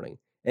in the morning.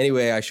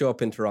 Anyway, I show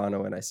up in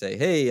Toronto and I say,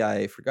 hey,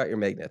 I forgot your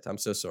magnet. I'm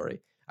so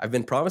sorry. I've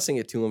been promising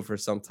it to him for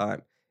some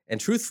time. And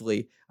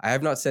truthfully, I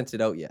have not sent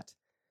it out yet.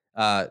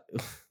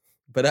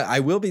 But I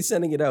will be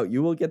sending it out.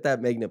 You will get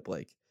that magnet,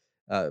 Blake.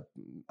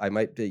 I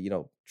might,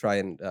 try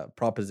and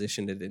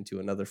proposition it into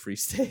another free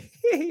stay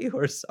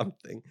or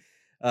something.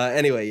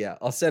 Anyway, yeah,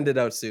 I'll send it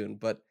out soon.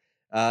 But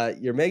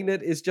your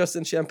magnet is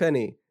Justin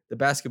Champagny, the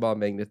basketball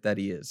magnet that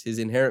he is, his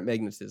inherent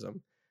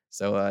magnetism.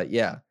 So,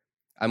 yeah,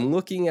 I'm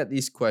looking at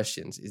these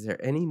questions. Is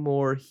there any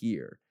more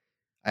here?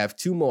 I have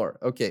 2 more.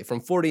 Okay,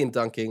 from 40 and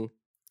Dunking.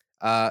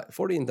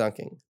 40 and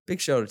Dunking,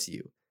 big shout out to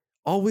you.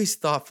 Always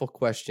thoughtful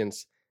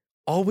questions.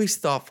 Always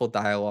thoughtful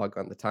dialogue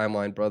on the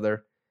timeline,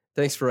 brother.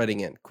 Thanks for writing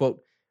in. Quote,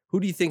 who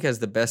do you think has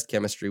the best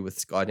chemistry with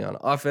Scottie on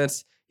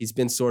offense? He's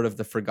been sort of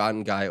the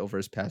forgotten guy over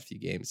his past few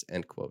games,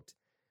 end quote.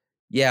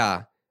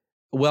 Yeah,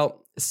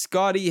 well,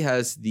 Scottie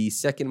has the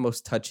second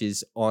most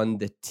touches on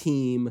the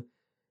team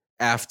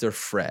after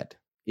Fred.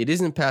 It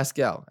isn't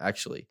Pascal,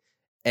 actually.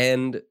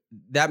 And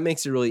that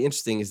makes it really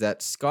interesting is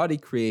that Scottie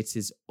creates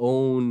his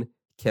own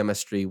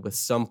chemistry with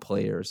some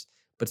players,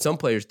 but some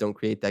players don't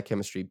create that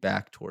chemistry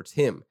back towards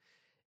him.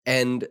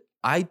 And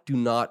I do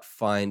not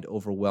find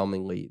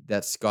overwhelmingly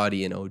that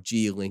Scottie and OG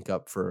link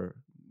up for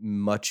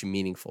much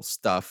meaningful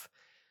stuff.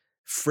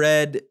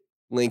 Fred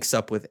links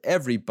up with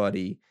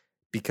everybody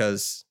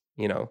because,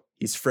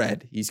 he's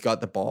Fred. He's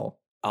got the ball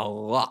a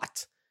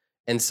lot.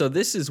 And so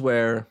this is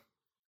where,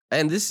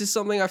 and this is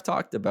something I've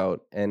talked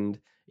about, and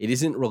it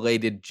isn't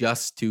related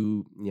just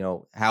to,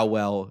 how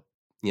well,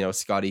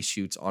 Scottie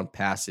shoots on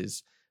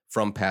passes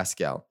from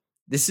Pascal.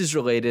 This is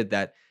related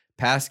that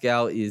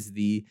Pascal is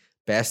the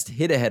best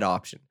hit-ahead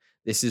option.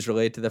 This is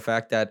related to the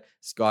fact that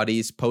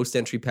Scottie's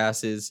post-entry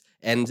passes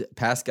and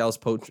Pascal's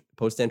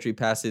post-entry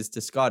passes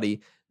to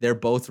Scottie, they're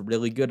both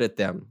really good at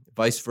them,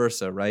 vice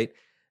versa, right?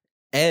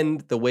 And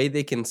the way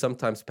they can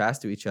sometimes pass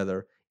to each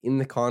other in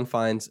the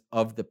confines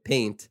of the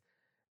paint,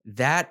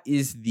 that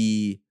is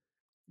the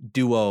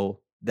duo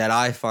that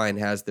I find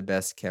has the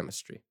best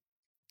chemistry.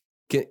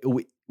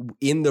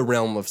 In the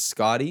realm of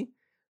Scottie,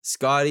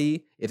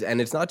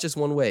 and it's not just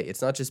one way.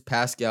 It's not just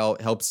Pascal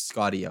helps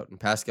Scottie out and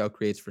Pascal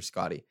creates for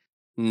Scottie.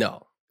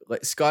 No,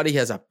 Scottie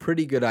has a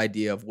pretty good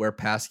idea of where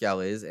Pascal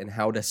is and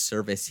how to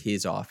service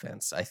his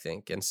offense, I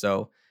think. And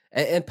so,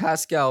 and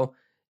Pascal,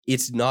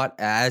 it's not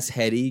as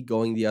heady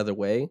going the other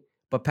way,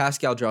 but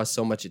Pascal draws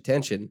so much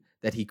attention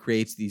that he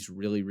creates these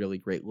really, really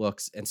great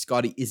looks. And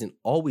Scottie isn't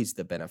always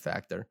the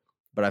benefactor,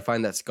 but I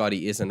find that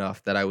Scottie is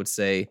enough that I would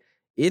say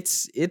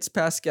it's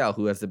Pascal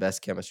who has the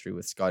best chemistry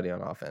with Scottie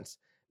on offense.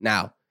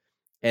 Now,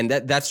 and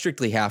that's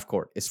strictly half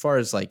court. As far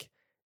as like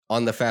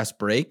on the fast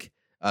break,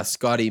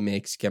 Scottie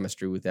makes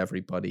chemistry with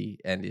everybody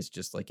and is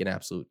just like an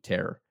absolute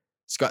terror.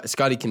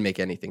 Scottie can make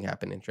anything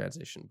happen in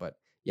transition. But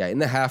yeah, in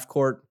the half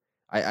court,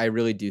 I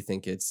really do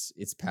think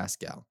it's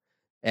Pascal.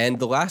 And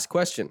the last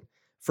question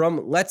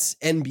from Let's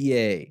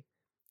NBA,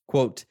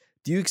 quote,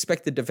 do you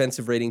expect the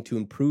defensive rating to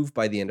improve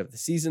by the end of the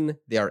season?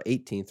 They are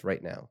 18th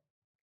right now,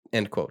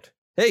 end quote.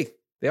 Hey,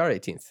 they are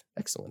 18th.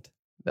 Excellent.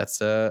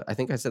 That's, I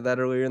think I said that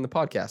earlier in the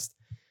podcast.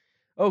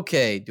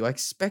 Okay, do I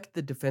expect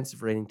the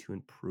defensive rating to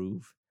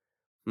improve?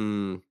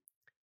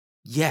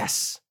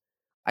 Yes.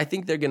 I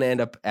think they're going to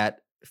end up at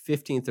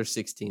 15th or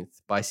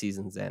 16th by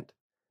season's end.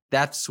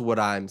 That's what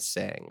I'm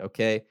saying,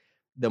 okay?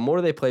 The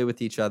more they play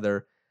with each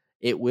other,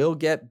 it will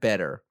get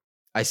better.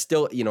 I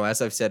still,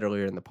 as I've said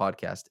earlier in the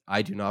podcast,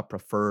 I do not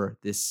prefer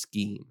this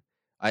scheme.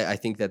 I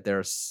think that there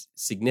are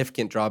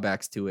significant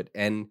drawbacks to it.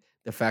 And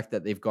the fact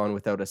that they've gone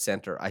without a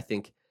center, I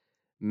think,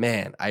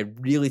 man, I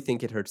really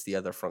think it hurts the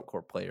other front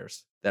court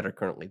players that are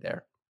currently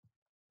there.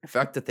 The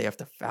fact that they have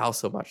to foul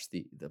so much,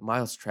 the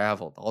miles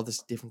traveled, all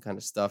this different kind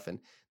of stuff, and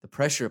the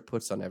pressure it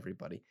puts on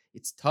everybody,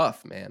 it's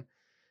tough, man.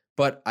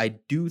 But I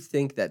do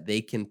think that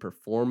they can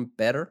perform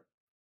better.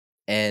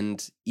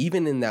 And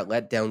even in that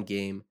letdown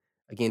game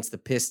against the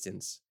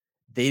Pistons,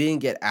 they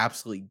didn't get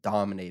absolutely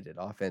dominated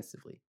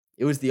offensively.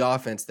 It was the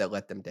offense that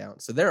let them down.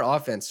 So their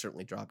offense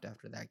certainly dropped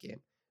after that game.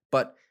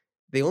 But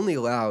they only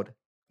allowed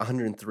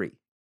 103.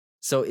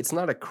 So it's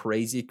not a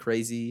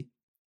crazy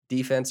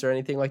defense or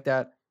anything like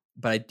that.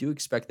 But I do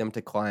expect them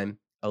to climb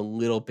a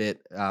little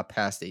bit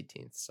past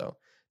 18th. So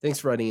thanks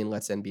for writing in,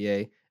 Let's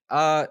NBA.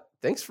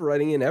 Thanks for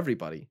writing in,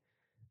 everybody.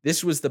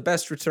 This was the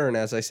best return,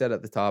 as I said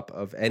at the top,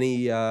 of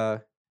any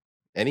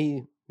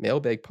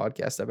mailbag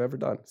podcast I've ever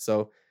done.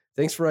 So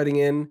thanks for writing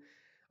in.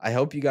 I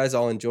hope you guys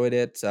all enjoyed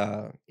it.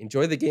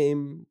 Enjoy the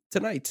game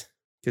tonight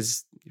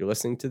because you're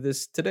listening to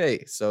this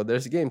today. So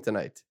there's a game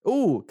tonight.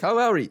 Ooh, Kyle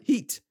Lowry,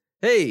 Heat.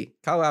 Hey,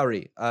 Kyle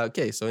Lowry.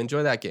 Okay, so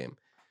enjoy that game.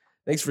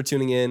 Thanks for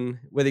tuning in,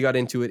 whether you got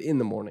into it in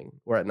the morning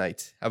or at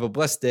night. Have a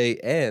blessed day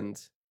and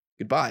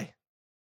goodbye.